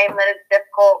road game that is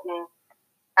difficult. And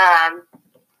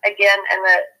again,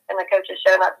 in the coaches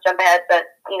show, not to jump ahead, but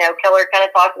Keller kind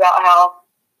of talked about how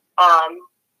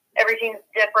everything's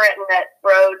different, and that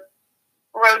road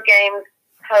games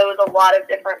pose a lot of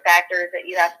different factors that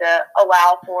you have to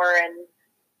allow for and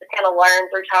to kind of learn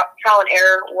through trial and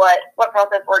error what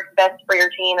process works best for your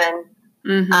team, and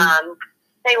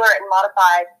tailor it and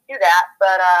modify to that.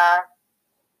 But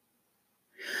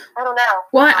I don't know.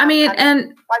 Well, and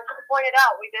like you pointed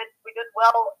out, we did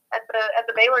well at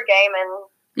the Baylor game, and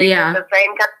the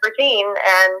same kind of routine,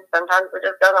 and sometimes it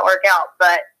just doesn't work out.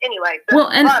 But anyway, my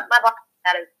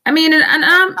that is.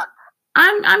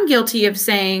 And I'm guilty of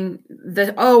saying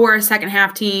we're a second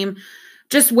half team,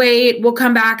 just wait. We'll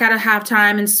come back out of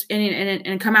halftime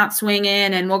and come out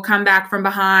swinging, and we'll come back from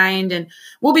behind and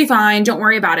we'll be fine. Don't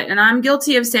worry about it. And I'm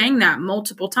guilty of saying that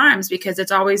multiple times because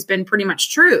it's always been pretty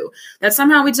much true that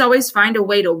somehow we'd always find a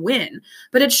way to win.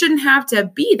 But it shouldn't have to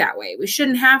be that way. We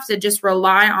shouldn't have to just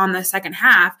rely on the second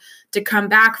half to come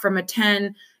back from a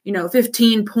 10,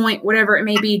 15 point, whatever it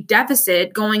may be,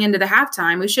 deficit going into the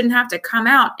halftime. We shouldn't have to come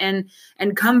out and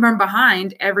come from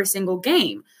behind every single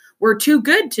game. We're too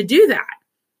good to do that.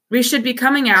 We should be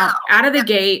coming out of the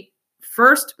gate,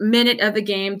 first minute of the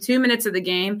game, 2 minutes of the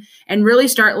game, and really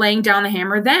start laying down the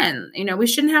hammer then. We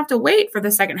shouldn't have to wait for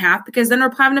the second half because then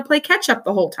we're having to play catch up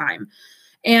the whole time.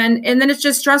 And then it's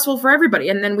just stressful for everybody.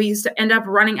 And then we end up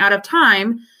running out of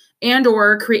time and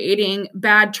or creating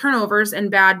bad turnovers and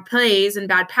bad plays and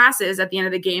bad passes at the end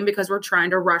of the game because we're trying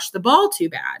to rush the ball too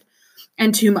bad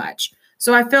and too much.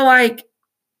 So I feel like,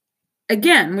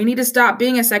 again, we need to stop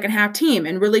being a second half team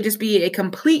and really just be a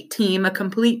complete team, a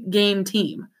complete game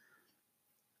team.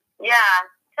 Yeah,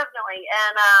 definitely.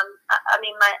 And I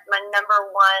mean, my number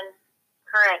one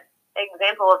current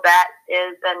example of that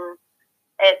is, and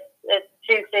it's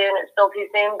too soon. It's still too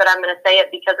soon, but I'm going to say it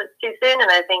because it's too soon, and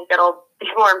I think it'll be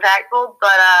more impactful.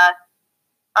 But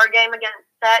our game against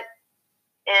Tech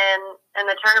in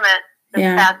the tournament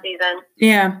this past season.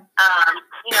 Yeah.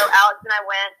 Alex and I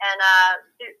went, and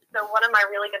so one of my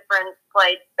really good friends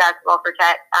played basketball for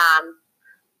Tech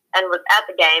and was at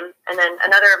the game, and then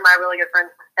another of my really good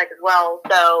friends was Tech as well.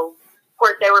 So, of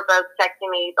course, they were both texting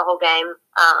me the whole game,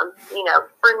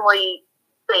 friendly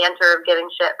banter of giving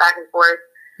shit back and forth.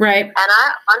 Right. And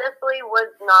I honestly was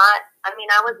not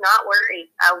worried.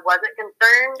 I wasn't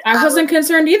concerned. I wasn't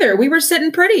concerned either. We were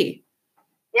sitting pretty.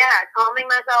 Yeah, calming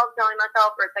myself, telling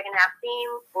myself we're a second half team.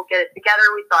 We'll get it together.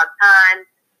 We still have time.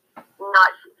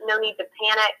 No need to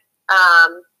panic.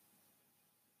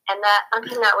 And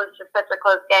that was just such a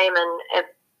close game. And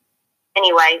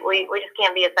anyway, we just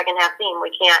can't be a second half team.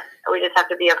 We just have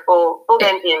to be a full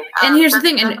game team. And here's the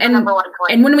thing.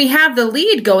 And when we have the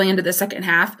lead going into the second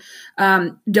half,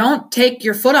 don't take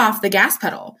your foot off the gas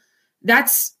pedal.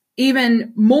 That's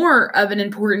even more of an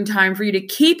important time for you to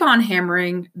keep on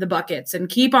hammering the buckets and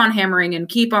keep on hammering and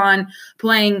keep on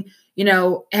playing,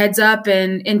 heads up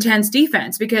and intense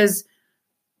defense, because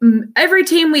every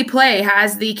team we play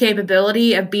has the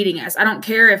capability of beating us. I don't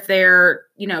care if they're,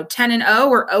 10-0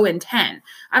 or 0-10.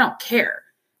 I don't care.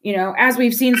 As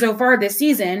we've seen so far this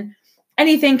season,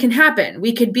 anything can happen.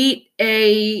 We could beat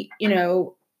a,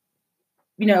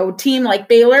 team like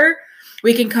Baylor.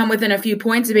 We can come within a few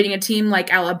points of beating a team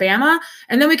like Alabama.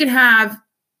 And then we can have,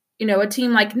 a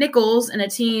team like Nicholls and a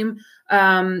team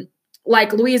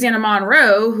like Louisiana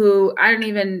Monroe, who I didn't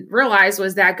even realize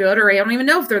was that good, or I don't even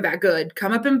know if they're that good,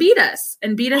 come up and beat us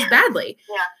badly.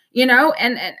 Yeah.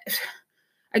 And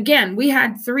again, we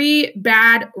had 3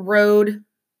 bad road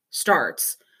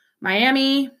starts: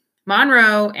 Miami,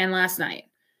 Monroe, and last night.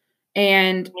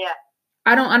 And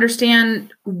I don't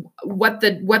understand what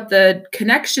the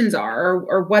connections are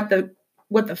or what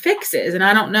the fix is. And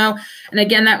I don't know. And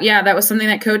again, that was something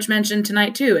that Coach mentioned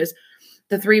tonight too, is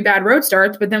the 3 bad road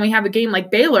starts. But then we have a game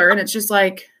like Baylor, and it's just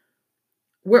like,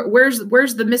 where's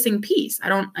the missing piece? I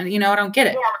don't get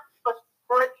it. Yeah.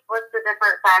 What's the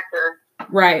different factor?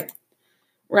 Right.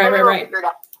 So my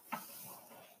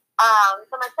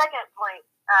second point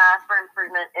for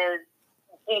improvement is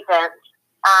defense.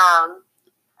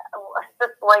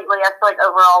 Just lately, I feel like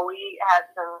overall we had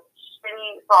some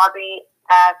shitty, sloppy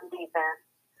ass defense,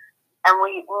 and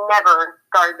we never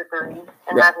guard the 3,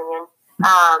 in my opinion.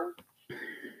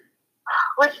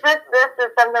 Which this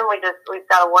is something we've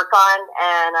got to work on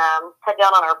and cut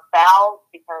down on our fouls,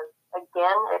 because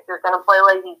again, if you're going to play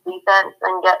lazy defense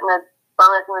and getting a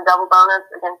bonus and a double bonus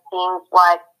against teams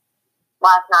like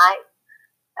last night,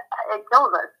 it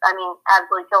kills us. I mean,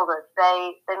 absolutely kills us.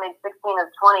 They made 16 of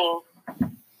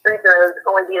 20 free throws,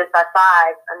 only beat us by 5.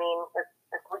 I mean,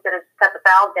 if we could have cut the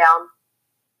fouls down,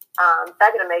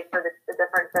 that could have made for the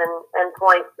difference in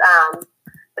points.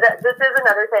 But this is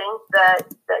another thing that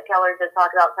Keller did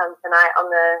talk about some tonight on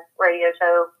the radio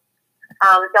show.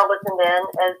 If y'all listened in,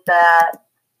 is that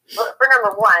for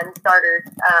number 1 starters,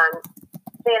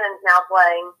 Shannon's now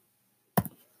playing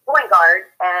point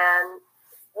guard, and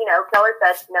Keller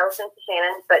said no offense to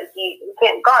Shannon, but he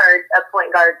can't guard a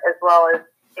point guard as well as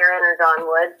Aaron or John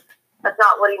would. That's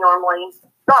not what he normally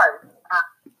guards.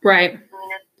 Right. I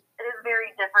mean, it is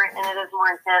very different, and it is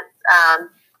more intense.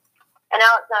 And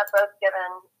Alex and I have both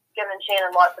given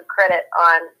Shannon lots of credit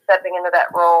on stepping into that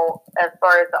role as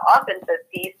far as the offensive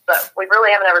piece, but we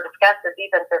really haven't ever discussed the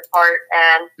defensive part.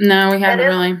 And no, we haven't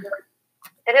really.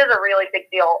 It is a really big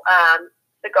deal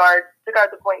to guard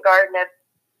the point guard, and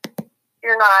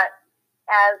you're not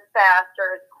as fast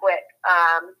or as quick,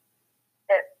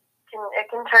 it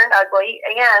can turn ugly.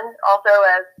 And also,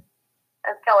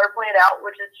 as Keller pointed out,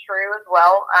 which is true as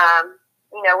well,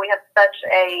 we have such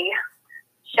a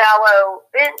shallow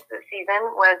bench this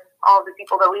season with all the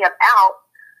people that we have out.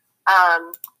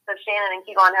 So Shannon and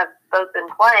Keegan have both been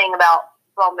playing about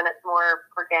 12 minutes more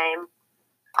per game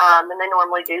than they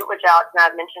normally do, which Alex and I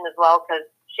have mentioned as well, because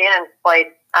Shannon's played,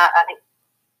 I think,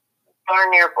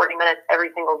 darn near 40 minutes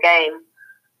every single game.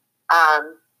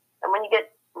 And when you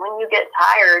get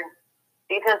tired,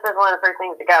 defense is one of the first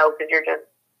things to go, because you're just,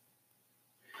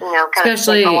 kind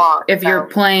especially of along. if you're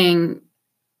playing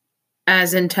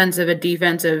as intensive a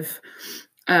defensive,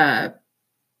 as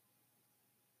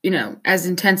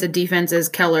intense a defense as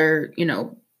Keller,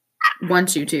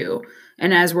 wants you to,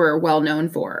 and as we're well known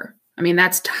for. I mean,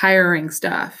 that's tiring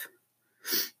stuff.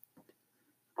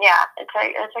 Yeah, it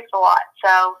takes a lot.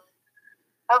 So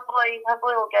hopefully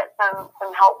we'll get some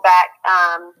help back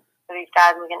for these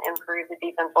guys, and we can improve the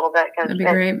defense a little bit, because that'd be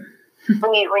great.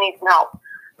 we need some help.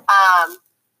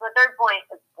 The third point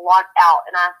is blocked out,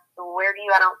 and I swear to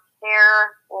you, I don't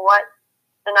care what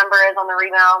the number is on the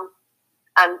rebound.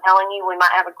 I'm telling you, we might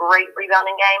have a great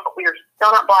rebounding game, but we are still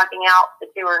not blocking out.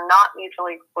 The two are not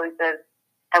mutually exclusive,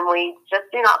 and we just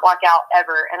do not block out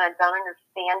ever. And I don't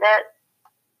understand it,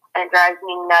 and it drives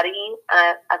me nutty.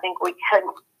 I think we could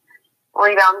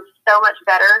rebound so much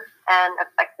better and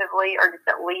effectively, or just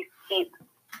at least keep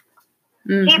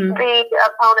the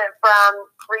opponent from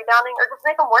rebounding, or just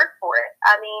make them work for it.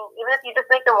 I mean, even if you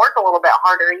just make them work a little bit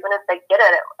harder, even if they get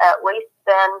it at least,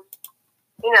 then,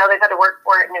 they've had to work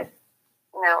for it, and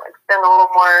expend a little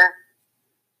more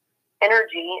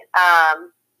energy.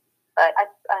 But I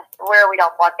swear we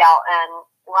don't block out. And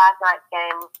last night's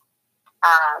game,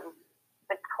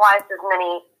 twice as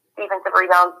many defensive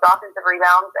rebounds as offensive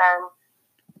rebounds,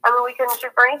 and we couldn't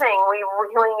shoot for anything. We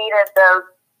really needed those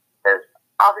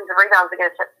offensive rebounds to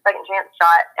get a second chance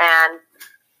shot, and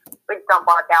we just don't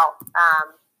block out.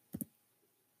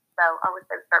 So I wish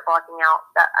they would start blocking out.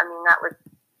 That would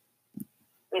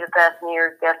be the best New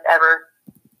Year's gift ever.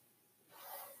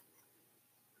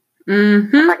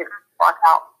 If I could block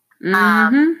out. My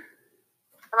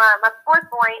fourth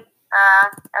point,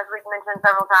 as we've mentioned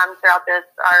several times throughout this,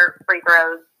 are free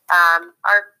throws.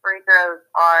 Our free throws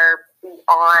are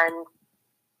beyond.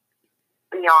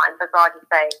 That's all I can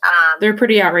say. They're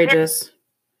pretty outrageous,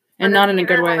 and not in a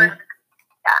good way.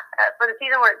 For the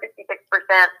season, we're at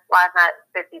 66%. Last night,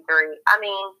 53%. I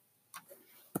mean,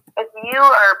 if you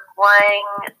are playing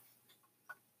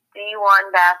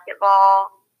D1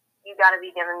 basketball, you got to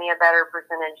be giving me a better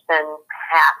percentage than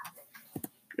half.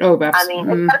 Oh, that's. I mean,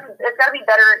 it's got to be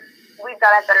better. We've got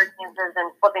to have better chances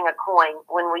than flipping a coin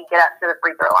when we get up to the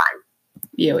free throw line.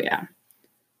 Yeah.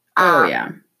 Oh, yeah.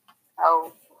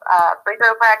 So, free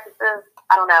throw practices,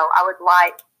 I don't know. I would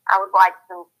like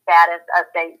some status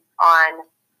updates on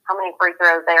how many free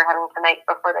throws they are having to make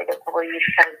before they get to leave,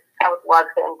 because I would love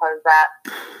to impose that.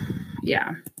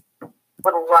 Yeah.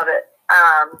 Would love it.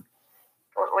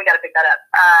 We got to pick that up.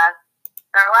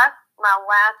 My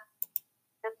last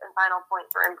fifth and final point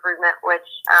for improvement, which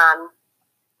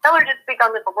Keller did speak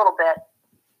on this a little bit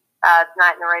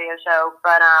tonight in the radio show,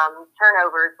 but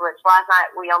turnovers, which last night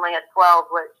we only had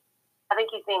 12, which I think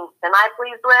he seemed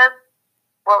semi-pleased with.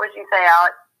 What would you say,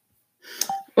 Alex?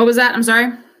 What was that? I'm sorry?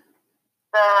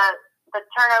 The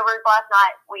turnovers last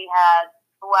night, we had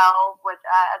 12, which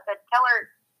I said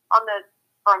Keller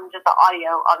from just the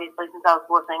audio, obviously, since I was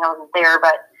listening, I wasn't there,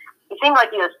 but he seemed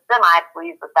like he was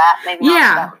semi-pleased with that. Maybe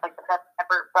not that was like the best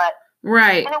effort, but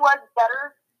right. And it was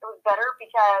better. It was better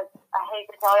because I hate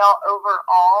to tell y'all,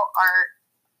 overall, our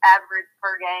average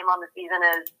per game on the season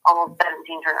is almost 17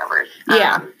 turnovers.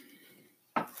 Yeah.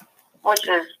 Which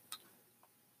is,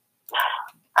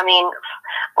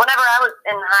 whenever I was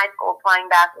in high school playing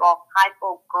basketball, high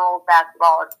school girls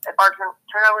basketball, if our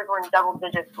turnovers were in double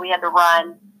digits, we had to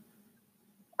run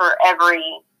for every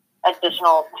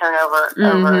additional turnover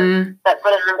over that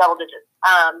put us in double digits.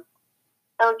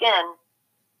 So again,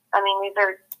 these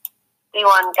are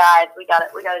D1 guys. We got to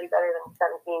do better than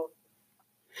 17.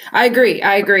 I agree.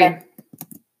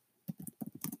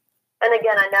 And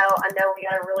again, I know we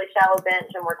got a really shallow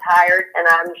bench and we're tired, and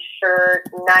I'm sure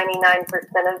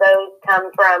 99% of those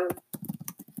come from,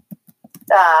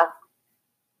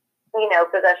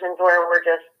 possessions where we're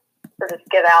just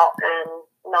give out and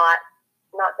not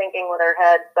thinking with our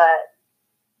heads, but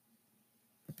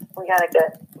we gotta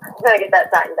get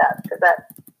that tightened up, because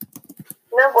that's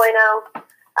no bueno.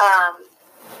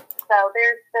 So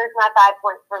there's my 5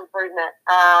 points for improvement.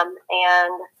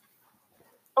 And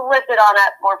lift it on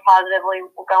up more positively,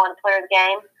 we'll go and player of the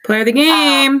game. Player of the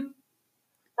game.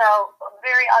 So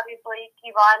very obviously,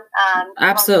 Kevon.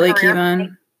 Absolutely,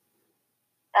 Kevon.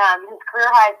 His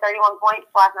career high is 31 points.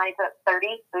 Last night he put up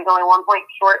 30, so he's only 1 point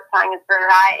short, tying his career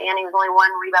high, and he was only 1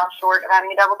 rebound short of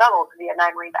having a double-double because he had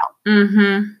 9 rebounds.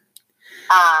 Mm-hmm.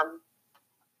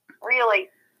 Really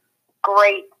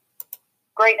great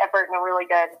effort and a really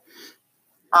good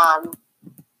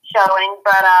showing,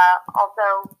 but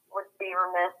also would be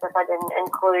remiss if I didn't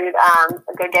include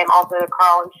a good game also to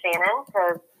Carl and Shannon,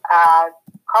 because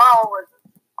Carl was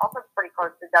also pretty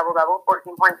close to double-double,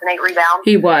 14 points and 8 rebounds.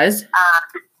 He was.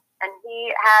 And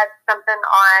he had something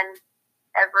on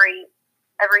every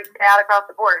stat across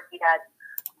the board. He had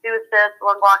 2 assists,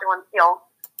 1 block, and 1 steal.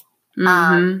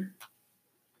 Mm-hmm.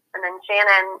 And then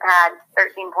Shannon had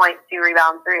 13 points, 2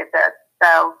 rebounds, 3 assists.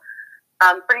 So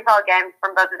pretty solid games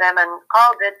from both of them. And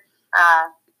Carl did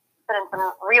put in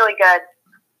some really good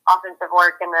offensive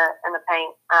work in the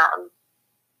paint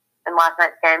in last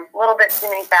night's game. A little bit too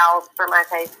many fouls for my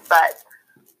taste, but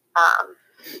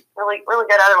really, really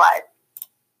good otherwise.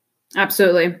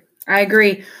 Absolutely. I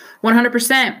agree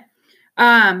 100%.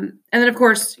 And then, of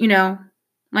course,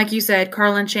 like you said,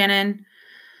 Carl and Shannon,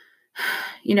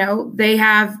 they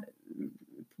have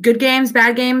good games,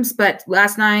 bad games, but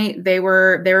last night they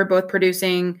were both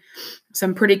producing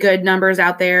some pretty good numbers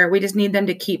out there. We just need them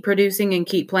to keep producing and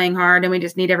keep playing hard, and we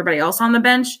just need everybody else on the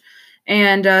bench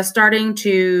and starting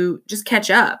to just catch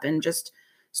up and just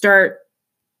start,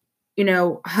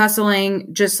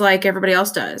 hustling just like everybody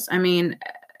else does. I mean,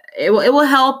 it will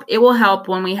help. It will help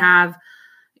when we have,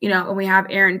 when we have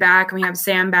Aaron back and we have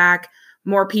Sam back,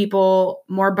 more people,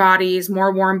 more bodies,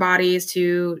 more warm bodies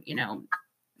to,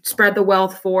 spread the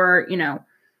wealth for,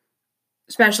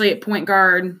 especially at point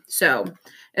guard. So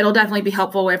it'll definitely be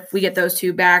helpful if we get those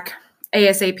 2 back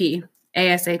ASAP.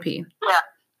 Yeah.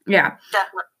 Yeah.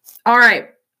 Definitely. All right.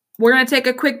 We're going to take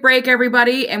a quick break,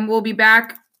 everybody, and we'll be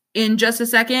back in just a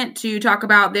second to talk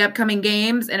about the upcoming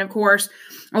games and, of course,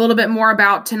 a little bit more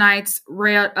about tonight's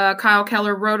Kyle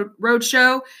Keller Road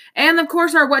Show. And, of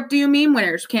course, our What Do You Mean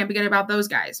winners. Can't forget about those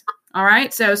guys. All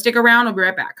right. So stick around. We'll be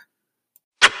right back.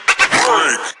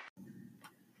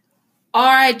 All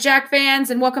right, Jack fans,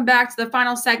 and welcome back to the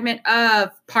final segment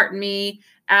of Pardon Me,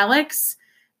 Alex.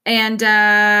 And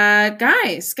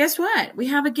guys, guess what? We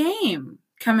have a game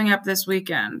coming up this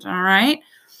weekend, all right?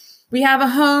 We have a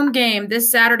home game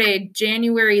this Saturday,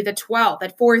 January the 12th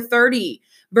at 4:30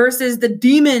 versus the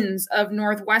Demons of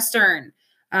Northwestern.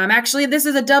 Actually, this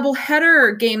is a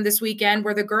doubleheader game this weekend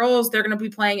where the girls, they're going to be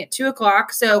playing at 2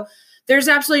 o'clock. So there's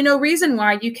absolutely no reason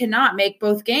why you cannot make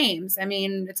both games. I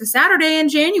mean, it's a Saturday in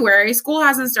January. School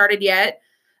hasn't started yet.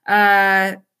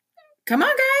 Come on,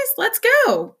 guys. Let's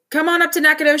go. Come on up to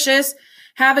Nacogdoches.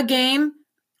 Have a game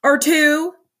or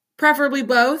 2, preferably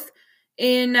both,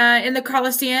 in the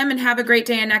Coliseum, and have a great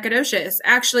day in Nacogdoches.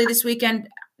 Actually, this weekend,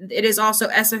 it is also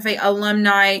SFA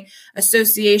Alumni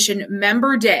Association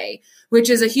Member Day,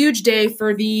 which is a huge day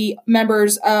for the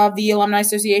members of the Alumni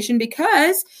Association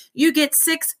because you get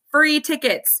 6 free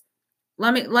tickets.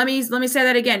 Let me say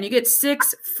that again. You get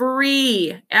 6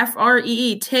 free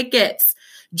FREE tickets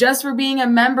just for being a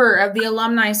member of the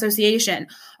Alumni Association.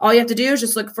 All you have to do is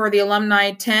just look for the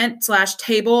alumni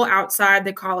tent/table outside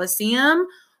the Coliseum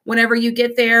whenever you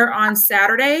get there on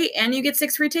Saturday, and you get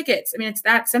 6 free tickets. I mean, it's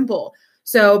that simple.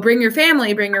 So bring your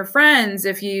family, bring your friends.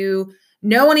 If you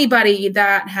know anybody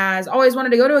that has always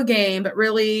wanted to go to a game but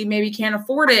really maybe can't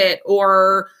afford it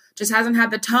or just hasn't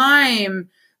had the time,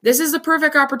 this is the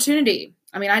perfect opportunity.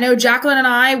 I mean, I know Jacqueline and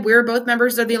I, we're both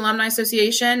members of the Alumni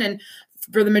Association, and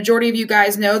for the majority of you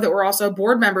guys know that we're also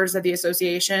board members of the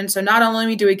association. So not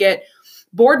only do we get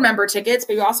board member tickets,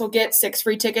 but we also get 6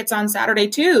 free tickets on Saturday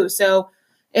too. So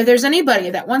if there's anybody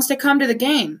that wants to come to the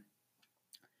game,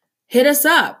 hit us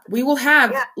up. We will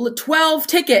have 12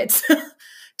 tickets,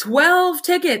 12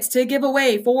 tickets to give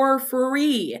away for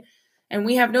free. And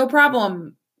we have no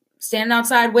problem standing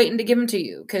outside waiting to give them to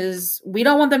you because we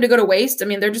don't want them to go to waste. I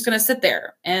mean, they're just going to sit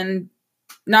there and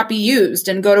not be used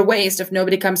and go to waste if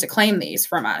nobody comes to claim these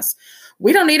from us.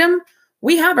 We don't need them.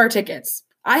 We have our tickets.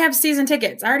 I have season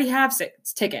tickets. I already have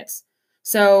 6 tickets.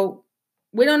 So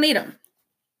we don't need them.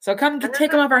 So come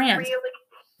take them off our hands.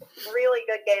 Really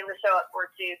good game to show up for,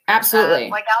 too.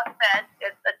 Absolutely. Like Alex said,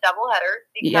 it's a doubleheader.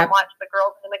 You can watch the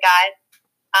girls and the guys.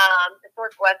 It's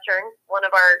Northwestern, one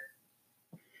of our,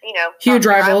 huge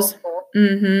rivals.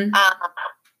 Mm-hmm.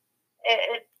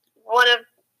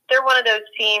 They're one of those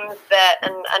teams that,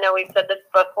 and I know we've said this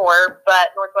before, but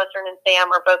Northwestern and Sam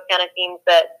are both kind of teams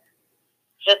that,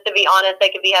 just to be honest, they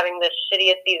could be having the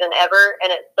shittiest season ever,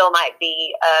 and it still might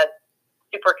be a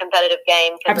super competitive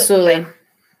game. Absolutely.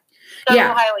 So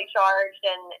highly charged,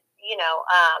 and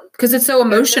because it's so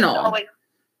emotional.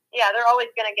 They're always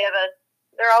going to give us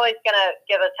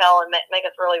hell and make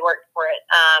us really work for it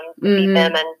to beat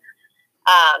them. And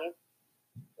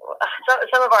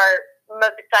some of our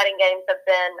most exciting games have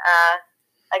been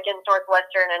against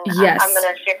Northwestern, and I'm going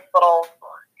to share a little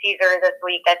teaser this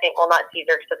week. I think, well, not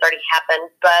teaser because it's already happened,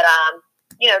 but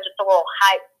just a little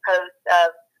hype post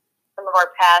of some of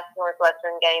our past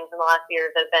Northwestern games in the last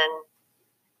years have been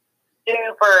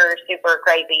super, super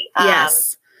crazy.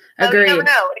 Yes. So Agreed. you never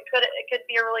know. It could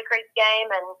be a really crazy game,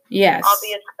 and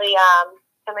obviously,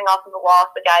 coming off of the loss,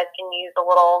 the guys can use a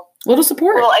little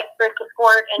support, a little extra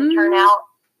support and turnout.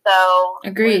 So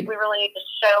agreed. We really need to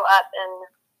show up and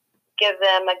give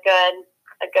them a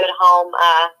good home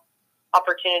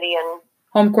opportunity and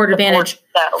home court advantage.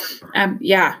 So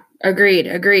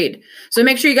agreed. So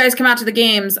make sure you guys come out to the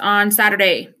games on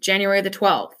Saturday, January the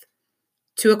 12th,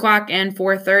 2:00 and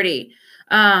 4:30.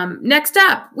 Next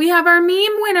up, we have our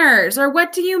meme winners, or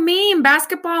what do you meme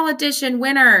basketball edition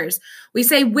winners. We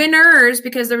say winners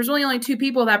because there was really only 2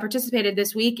 people that participated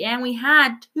this week, and we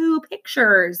had 2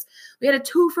 pictures. We had a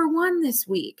 2-for-1 this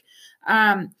week.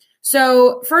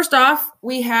 So first off,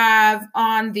 we have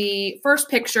on the first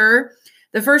picture.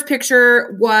 The first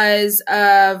picture was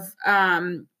of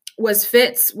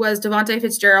Devontae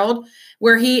Fitzgerald,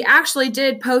 where he actually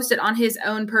did post it on his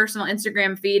own personal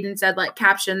Instagram feed and said,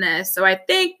 caption this. So I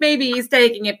think maybe he's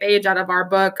taking a page out of our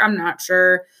book. I'm not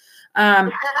sure.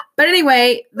 But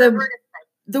anyway, the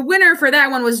winner for that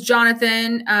one was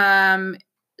Jonathan, _muffin_man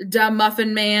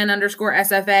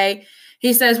SFA.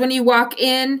 He says, when you walk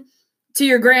in to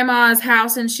your grandma's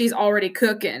house and she's already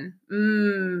cooking.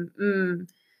 You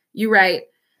right.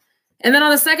 And then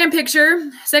on the second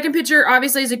picture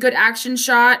obviously is a good action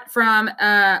shot from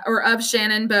of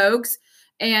Shannon Bogues.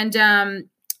 And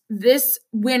this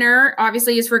winner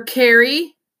obviously is for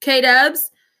Carrie K-Dubs.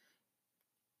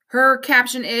 Her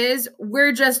caption is,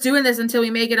 "We're just doing this until we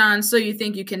make it on So You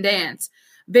Think You Can Dance."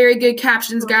 Very good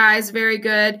captions, guys. Very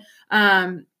good.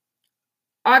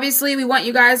 Obviously, we want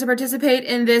you guys to participate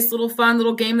in this fun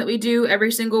little game that we do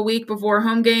every single week before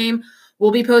home game.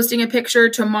 We'll be posting a picture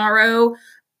tomorrow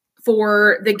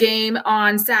for the game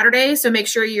on Saturday. So make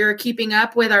sure you're keeping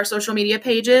up with our social media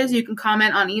pages. You can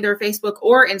comment on either Facebook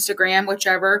or Instagram,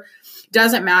 whichever.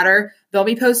 Doesn't matter. They'll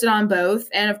be posted on both.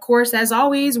 And of course, as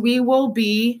always, we will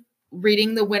be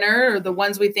reading the winner or the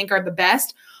ones we think are the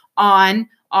best on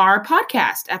our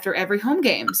podcast after every home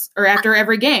games or after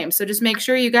every game. So just make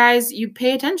sure you guys, you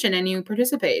pay attention and you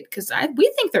participate because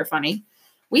we think they're funny.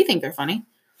 We think they're funny.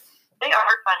 They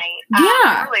are funny.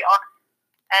 Yeah. They really are.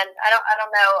 And I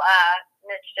don't know,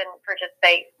 Mitch didn't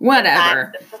participate.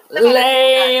 Whatever.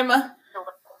 Lame.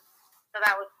 So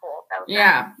that was cool. That was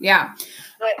nice. Yeah.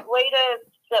 Way to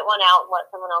sit one out and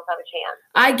let someone else have a chance.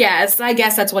 I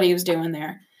guess that's what he was doing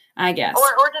there. I guess.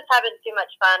 Or just having too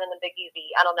much fun in the Big Easy.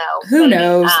 I don't know. Who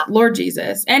knows? Lord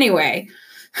Jesus. Anyway.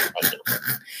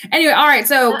 All right.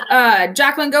 So,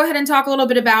 Jacqueline, go ahead and talk a little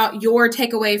bit about your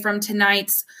takeaway from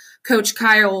tonight's Coach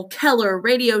Kyle Keller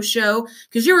radio show,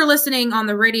 because you were listening on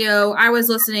the radio. I was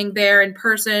listening there in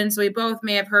person, so we both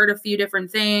may have heard a few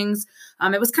different things.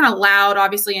 It was kind of loud,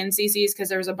 obviously, in CC's because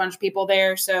there was a bunch of people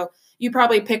there, so you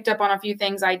probably picked up on a few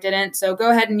things I didn't. So go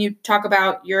ahead and you talk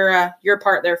about your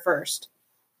part there first.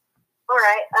 All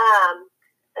right.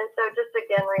 And so just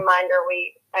again, reminder,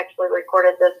 we actually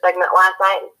recorded this segment last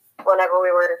night whenever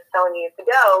we were telling you to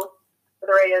go to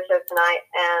the radio show tonight,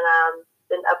 and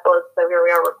didn't upload, so here we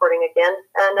are recording again,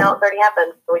 and now it's already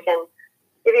happened, so we can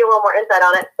give you a little more insight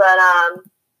on it. But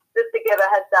just to give a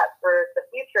heads up for the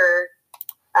future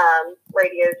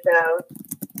radio shows,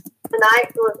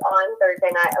 tonight was on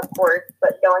Thursday night, of course,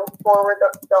 but going forward,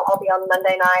 they'll all be on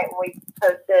Monday night, and we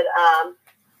posted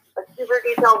a super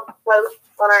detailed post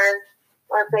on our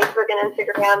Facebook and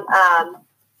Instagram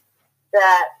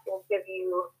that will give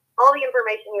you all the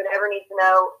information you would ever need to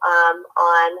know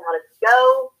on how to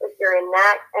go if you're in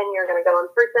NAC and you're going to go in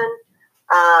person.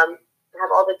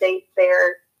 Have all the dates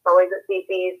there. It's always at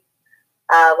CC's.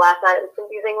 Last night it was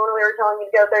confusing when we were telling you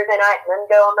to go Thursday night and then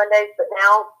go on Mondays, but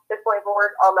now, this point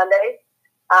forward, all Mondays.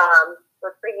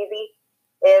 So it's pretty easy.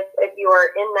 If you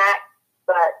are in NAC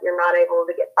but you're not able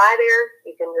to get by there,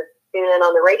 you can just tune in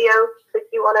on the radio,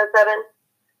 6107.7.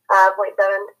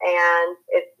 And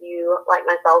if you, like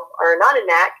myself, are not in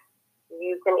NAC,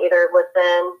 you can either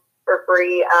listen for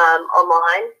free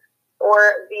online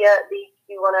or via the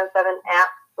Q107 app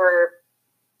for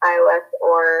iOS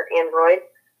or Android.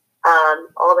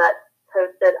 All that's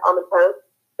posted on the post.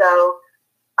 So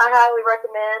I highly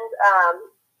recommend,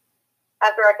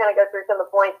 after I kind of go through some of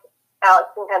the points,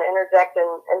 Alex can kind of interject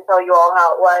and tell you all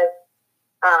how it was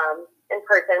in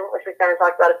person, which we kind of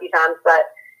talked about a few times. But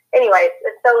anyway,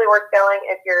 it's totally worth going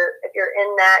if you're in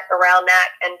NAC, around NAC,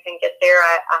 and can get there.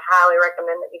 I highly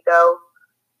recommend that you go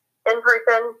in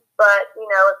person. But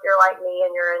if you're like me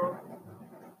and you're in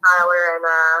Tyler and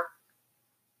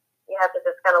you have to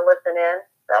just kind of listen in,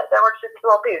 that works just as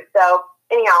well too. So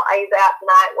anyhow, I used the app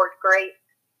tonight. It worked great.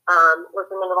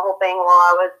 Listening to the whole thing while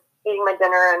I was eating my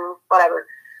dinner and whatever.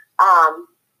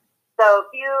 So a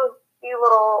few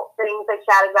little things I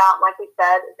chatted about, like we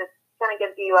said, it just kind of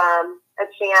gives you a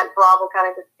chance. Rob will kind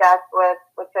of discuss with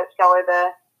Coach Keller the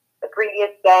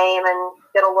previous game and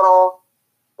get a little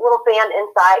fan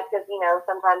insight, because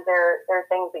sometimes there are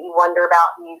things that you wonder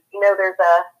about, and there's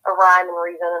a rhyme and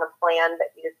reason and a plan,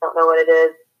 but you just don't know what it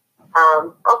is.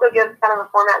 Also gives kind of a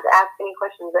format to ask any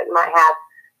questions that you might have.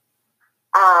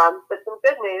 But some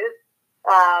good news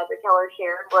that Keller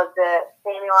shared was that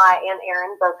Samueli and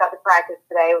Aaron both got to practice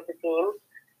today with the team.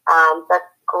 That's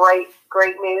great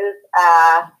news.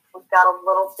 We've got a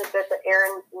little tidbit that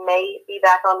Aaron may be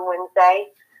back on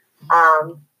Wednesday.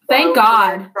 Thank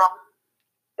God.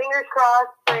 Fingers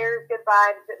crossed, prayers, good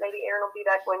vibes that maybe Aaron will be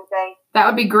back Wednesday. That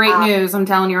would be great news, I'm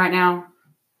telling you right now.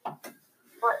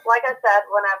 Like I said,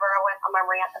 whenever I went on my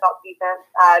rant about defense,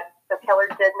 so Keller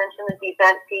did mention the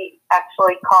defense. He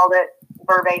actually called it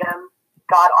verbatim,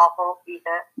 god-awful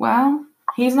defense. Well,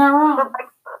 he's not wrong. So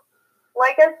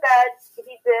like I said,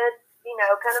 he did,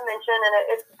 kind of mention, and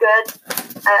it's good.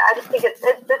 I just think this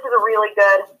is a really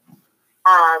good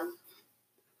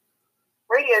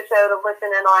radio show to listen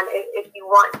in on if you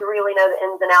want to really know the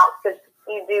ins and outs, because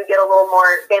you do gain a little more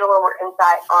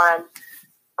insight on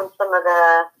some of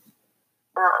the,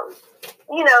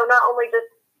 not only just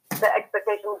the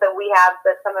expectations that we have,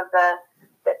 but some of the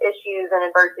issues and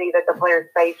adversity that the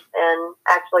players face in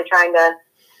actually trying to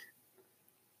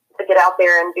get out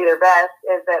there and do their best,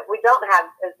 is that we don't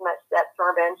have as much depth to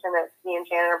our bench, and that he and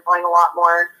Shannon are playing a lot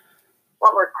more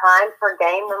time per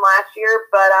game than last year.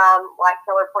 But like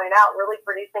Keller pointed out, really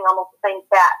producing almost the same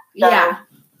stats. So, yeah.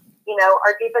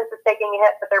 Our defense is taking a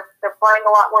hit, but they're playing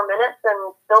a lot more minutes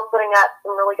and still putting up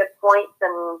some really good points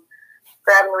and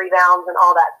grabbing rebounds and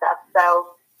all that stuff.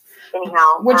 So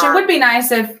anyhow, which it would be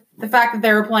nice if the fact that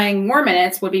they were playing more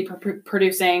minutes would be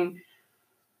producing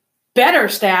better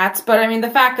stats. But I mean, the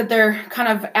fact that they're kind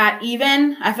of at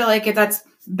even, I feel like that's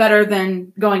better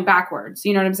than going backwards.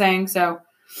 You know what I'm saying? So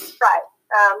right.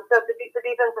 So the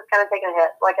defense is kind of taking a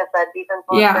hit. Like I said, defense is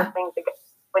one of those things to get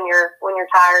when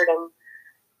you're tired and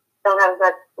don't have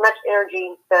much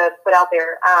energy to put out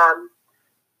there.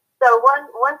 So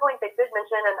one point they did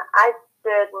mention, and I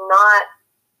did not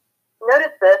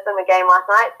notice this in the game last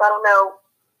night, so I don't know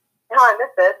how I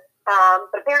missed this.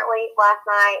 But apparently last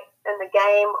night in the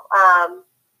game,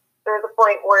 there was a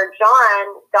point where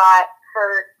John got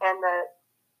hurt and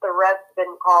the refs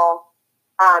didn't call,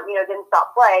 didn't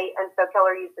stop play, and so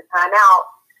Keller used the timeout,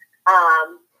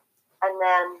 and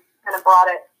then kind of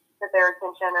brought it to their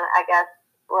attention, and I guess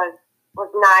was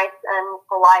nice and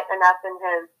polite enough in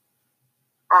his,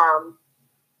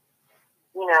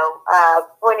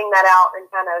 pointing that out and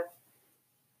kind of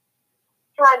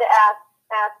trying to ask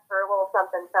for a little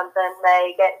something.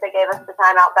 They gave us the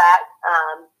timeout back,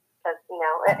 because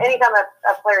anytime a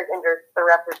player is injured, the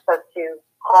refs are supposed to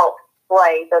halt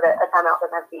play so that a timeout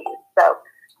doesn't have to be used. So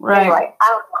right. Anyway, I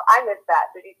don't know. I missed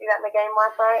that. Did you see that in the game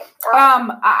last night?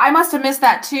 I must have missed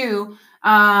that too.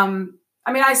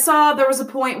 I mean, I saw there was a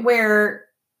point where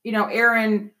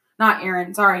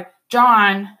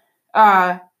John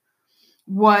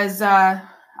was I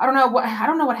don't know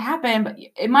what happened, but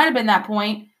it might have been that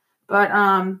point. But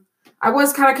I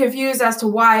was kind of confused as to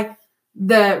why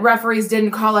the referees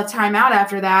didn't call a timeout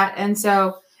after that, and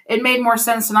so it made more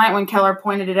sense tonight when Keller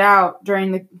pointed it out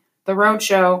during the road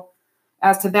show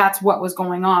as to that's what was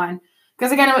going on.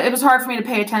 Because again, it was hard for me to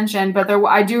pay attention, but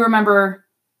I do remember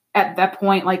at that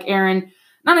point, like Aaron,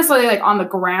 not necessarily like on the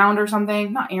ground or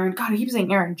something. Not Aaron. God, I keep saying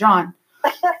Aaron. John.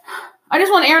 I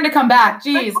just want Aaron to come back.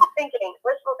 Jeez. Wishful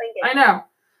thinking. I know.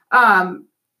 I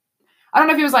don't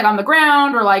know if he was like on the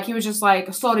ground or like he was just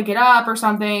like slow to get up or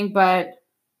something, but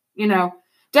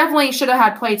definitely should have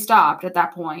had play stopped at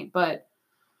that point. But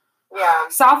yeah,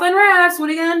 Southland refs, what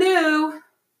are you gonna do?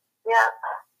 Yeah.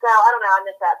 So I don't know. I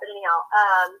missed that, but anyhow.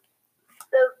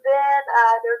 So then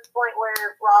there's a point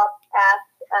where Rob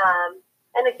asked,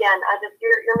 and again,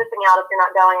 you're missing out if you're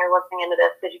not going or listening into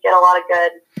this, because you get a lot of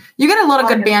good. You get a lot of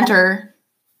good banter.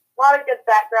 A lot of good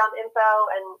background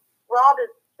info, and Rob is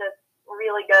just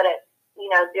really good at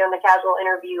doing the casual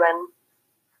interview and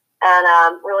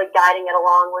really guiding it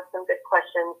along with some good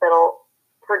questions that'll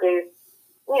produce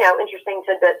interesting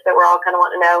tidbits that we're all kind of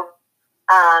wanting to know.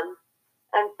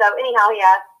 And so anyhow, he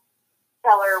asked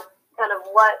Keller kind of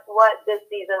what this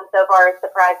season so far has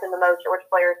surprised him the most, or which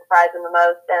player has surprised him the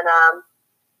most. And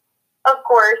of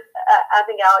course, I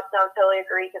think Alex and I would totally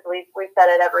agree, because we've said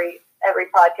it every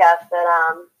podcast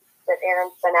that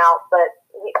Aaron's been out. But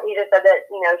he just said that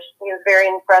he was very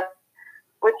impressed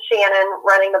with Shannon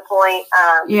running the point.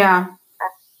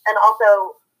 And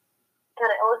also kind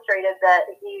of illustrated that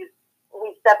he's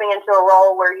stepping into a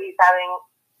role where he's having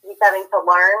to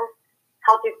learn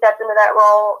how to step into that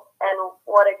role and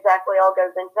what exactly all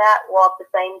goes into that, while at the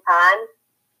same time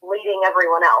leading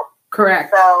everyone else.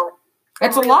 Correct. So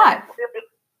it's a lot.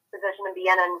 Position to be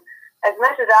in, and as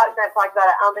much as Alex and I talked about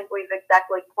it, I don't think we've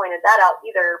exactly pointed that out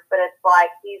either. But it's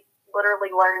like he's literally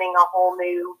learning a whole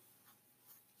new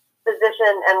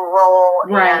position and role,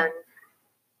 right.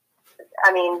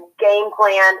 And game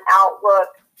plan, outlook,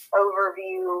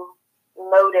 overview,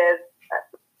 motive.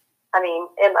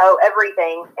 MO,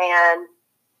 everything, and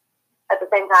at the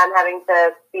same time having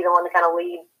to be the one to kind of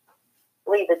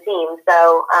lead the team.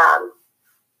 So,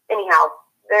 anyhow,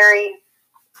 very,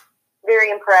 very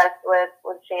impressed with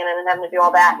Shannon and having to do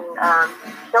all that. And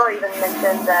Keller even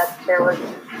mentioned that there was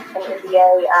an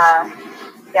NBA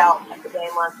scout at the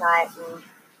game last night, and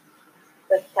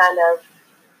just kind of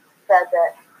said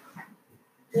that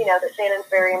that Shannon's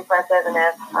very impressive, and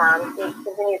if he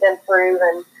continues to improve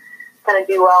and kind of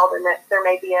do well, then that there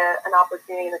may be an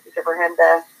opportunity in the future for him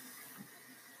to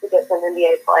get some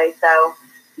NBA play. So,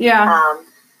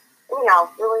 anyhow,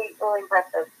 really, really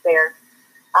impressive there.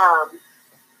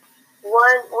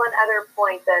 One other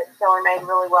point that Keller made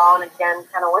really well, and again,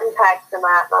 kind of went back to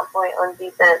my point on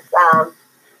defense, and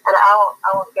I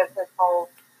won't give this whole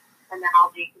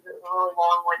analogy because it's a really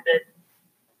long-winded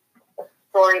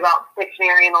story about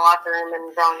dictionary in the locker room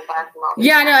and drawing the basketball.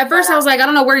 Yeah, I know. At first I was like, I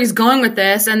don't know where he's going with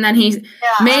this. And then he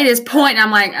made his point, and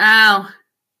I'm like,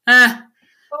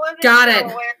 got it.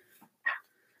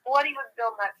 What he was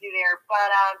building up to there. But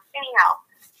anyhow,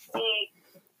 he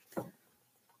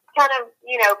kind of,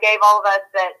 gave all of us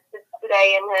that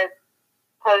today in his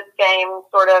post-game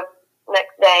sort of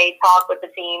next day talk with the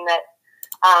team, that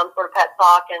sort of pep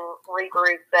talk and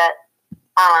regroup, that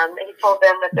he told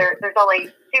them that there's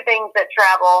only two things that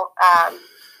travel.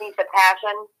 He said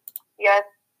passion, yes,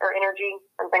 or energy,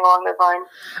 something along those lines.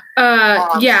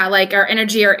 Like our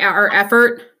energy or our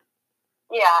effort.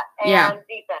 Yeah, and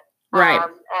defense. Right.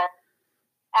 And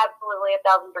absolutely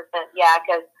 1,000%. Yeah,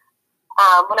 because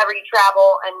whenever you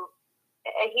travel, and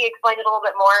he explained it a little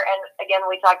bit more, and again,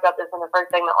 we talked about this in the first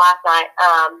segment last night.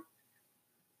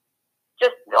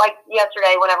 Just like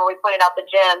yesterday, whenever we pointed out the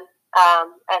gym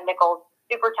at Nicholls,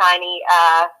 super tiny.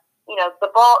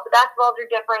 The basketballs are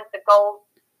different. The goals,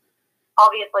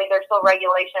 obviously, they're still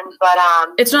regulations, but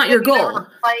it's not your goal.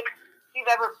 If you've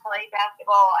ever played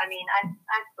basketball, I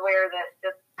swear that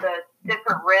just the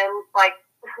different rims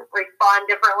respond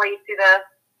differently to the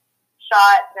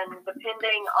shots, and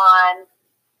depending on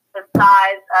the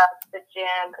size of the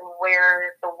gym and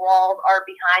where the walls are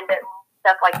behind it, and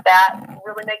stuff like that,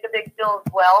 really make a big deal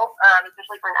as well,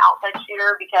 especially for an outside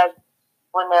shooter, because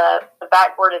when the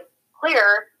backboard is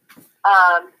clear,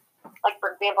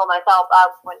 for example, myself, I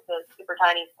went to a super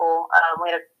tiny school. We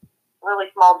had a really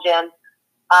small gym.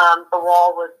 The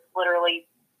wall was literally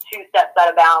 2 steps out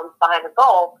of bounds behind the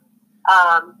goal.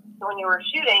 So when you were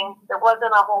shooting, there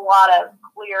wasn't a whole lot of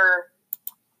clear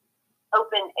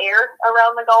open air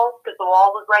around the goal because the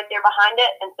wall was right there behind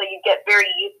it. And so you get very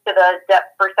used to the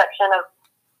depth perception of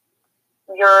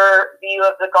your view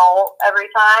of the goal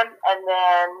every time. And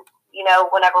then,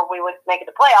 whenever we would make it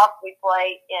to playoffs, we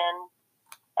play in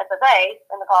SFA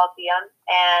in the Coliseum,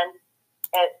 and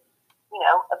it's,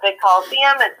 a big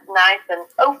Coliseum. It's nice and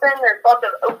open. There's lots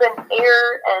of open air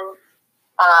and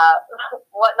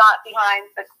whatnot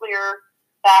behind the clear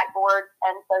backboard,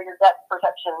 and so your depth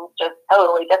perception is just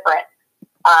totally different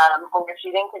when you're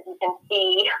shooting, because you can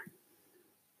see,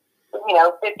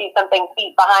 50-something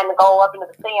feet behind the goal up into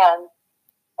the stands,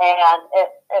 and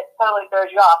it totally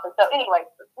throws you off. And so anyway,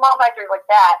 small factors like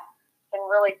that can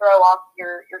really throw off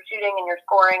your shooting and your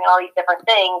scoring and all these different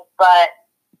things, but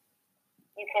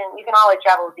you can always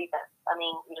travel with defense.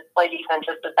 You just play defense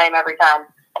just the same every time.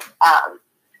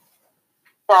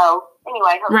 So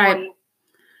anyway,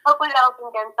 hopefully that'll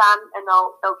sink in some, and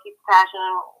they'll keep the passion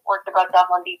and work their butts off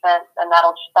on defense, and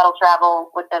that'll travel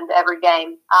with them to every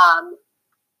game.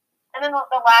 And then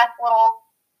the last little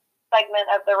segment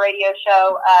of the radio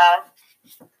show,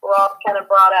 we all kind of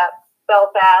brought up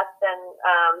Belfast,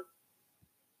 and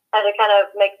had to kind of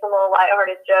make some little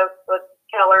lighthearted jokes with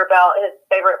Keller about his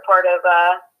favorite part of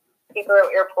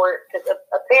Heathrow Airport, because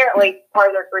apparently part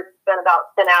of their group spent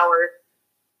about 10 hours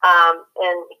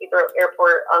in Heathrow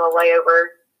Airport on a layover.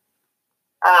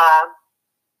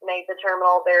 Made the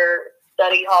terminal their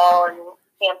study hall and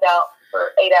camped out for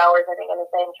 8 hours, I think, in the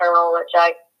same terminal, which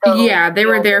I totally they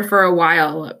were there for a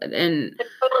while. And to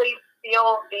totally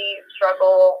feel the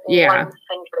struggle 100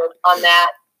 on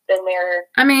that. Been there.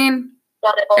 I mean,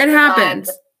 it happens.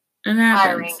 It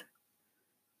happens.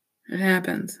 It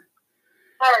happens.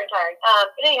 Tiring.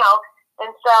 But anyhow,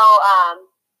 and so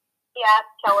he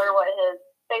asked Keller what his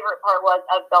favorite part was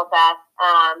of Belfast,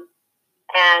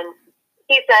 and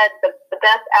he said the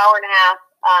best hour and a half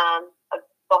of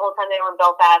the whole time they were in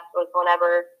Belfast was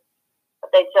whenever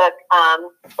they took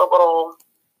the little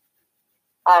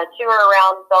tour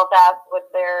around Belfast with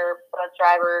their bus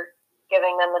driver,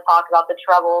 giving them the talk about the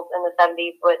troubles in the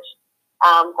 70s, which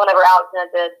whenever Alex and I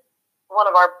did one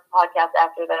of our podcasts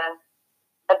after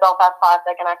the Belfast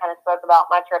Classic, and I kind of spoke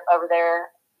about my trip over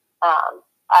there,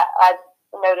 I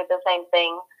noted the same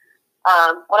thing.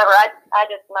 Whenever I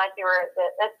did my tour,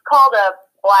 it's called a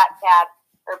Black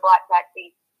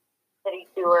Taxi City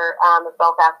Tour of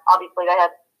Belfast. Obviously, they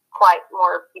had quite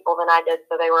more people than I did,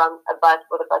 so they were on a bus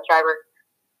with a bus driver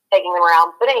taking them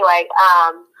around. But anyway,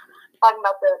 talking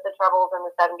about the troubles in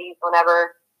the 70s,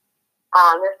 whenever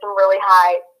there's some really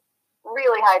high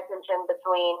tension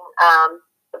between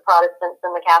the Protestants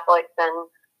and the Catholics and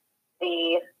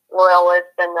the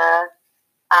Loyalists and the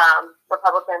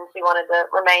Republicans who wanted to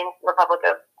remain Republic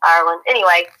of Ireland.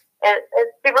 Anyway,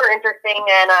 it's super interesting,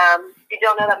 and if you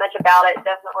don't know that much about it,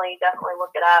 definitely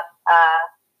look it up.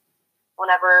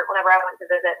 Whenever I went to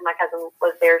visit, and my cousin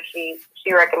was there, she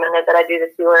recommended that I do the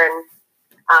tour, and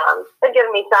they've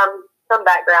given me some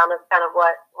background of kind of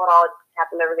what all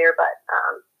happened over there. But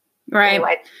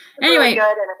anyway, really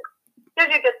good, and it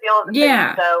gives you a good feel of the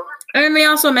city, so. And we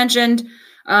also mentioned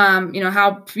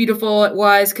how beautiful it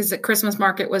was because the Christmas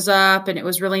market was up and it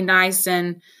was really nice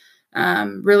and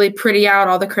really pretty out,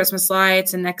 all the Christmas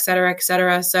lights and et cetera, et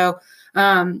cetera. So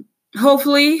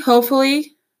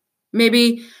hopefully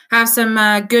maybe have some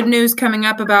good news coming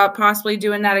up about possibly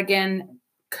doing that again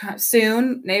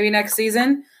soon, maybe next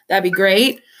season. That'd be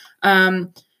great.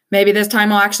 Maybe this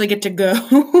time I'll actually get to go.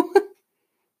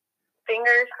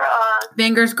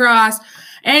 Fingers crossed.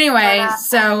 Anyway,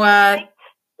 so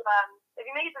if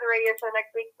you make it to the radio show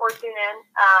next week or tune in,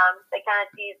 they kind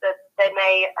of tease that they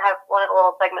may have one of the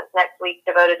little segments next week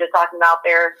devoted to talking about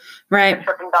their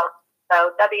trip and belt.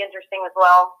 So that'd be interesting as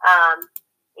well.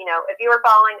 If you were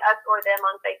following us or them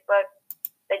on Facebook,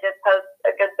 they did post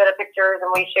a good bit of pictures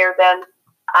and we shared them.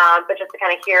 But just to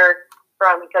kind of hear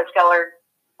from Coach Keller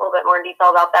a little bit more in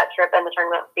detail about that trip and the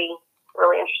tournament would be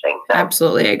really interesting. So.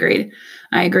 Absolutely agreed.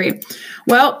 I agree.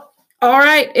 Well, all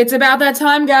right. It's about that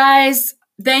time, guys.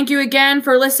 Thank you again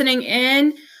for listening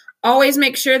in. Always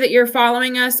make sure that you're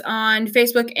following us on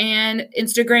Facebook and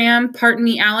Instagram, Pardon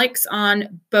Me Alex,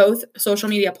 on both social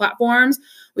media platforms.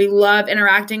 We love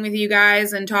interacting with you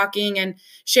guys and talking and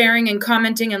sharing and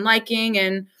commenting and liking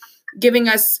and giving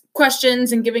us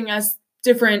questions and giving us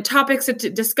different topics to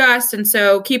discuss. And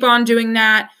so keep on doing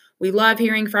that. We love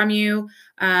hearing from you.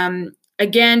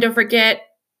 Again, don't forget,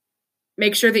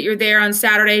 make sure that you're there on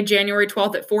Saturday, January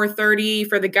 12th at 4:30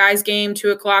 for the guys' game, 2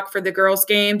 o'clock for the girls'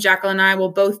 game. Jacqueline and I will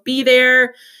both be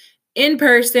there in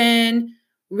person,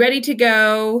 ready to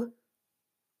go,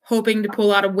 hoping to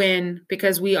pull out a win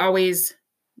because we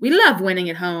love winning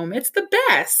at home. It's the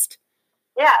best.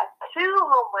 Yeah, 2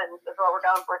 home wins is what we're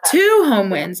going for. 2 home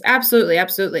wins. Absolutely,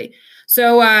 absolutely.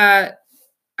 So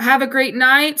have a great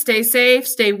night. Stay safe,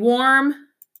 stay warm,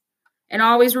 and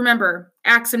always remember,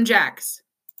 Axe 'em Jacks.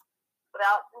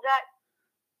 Without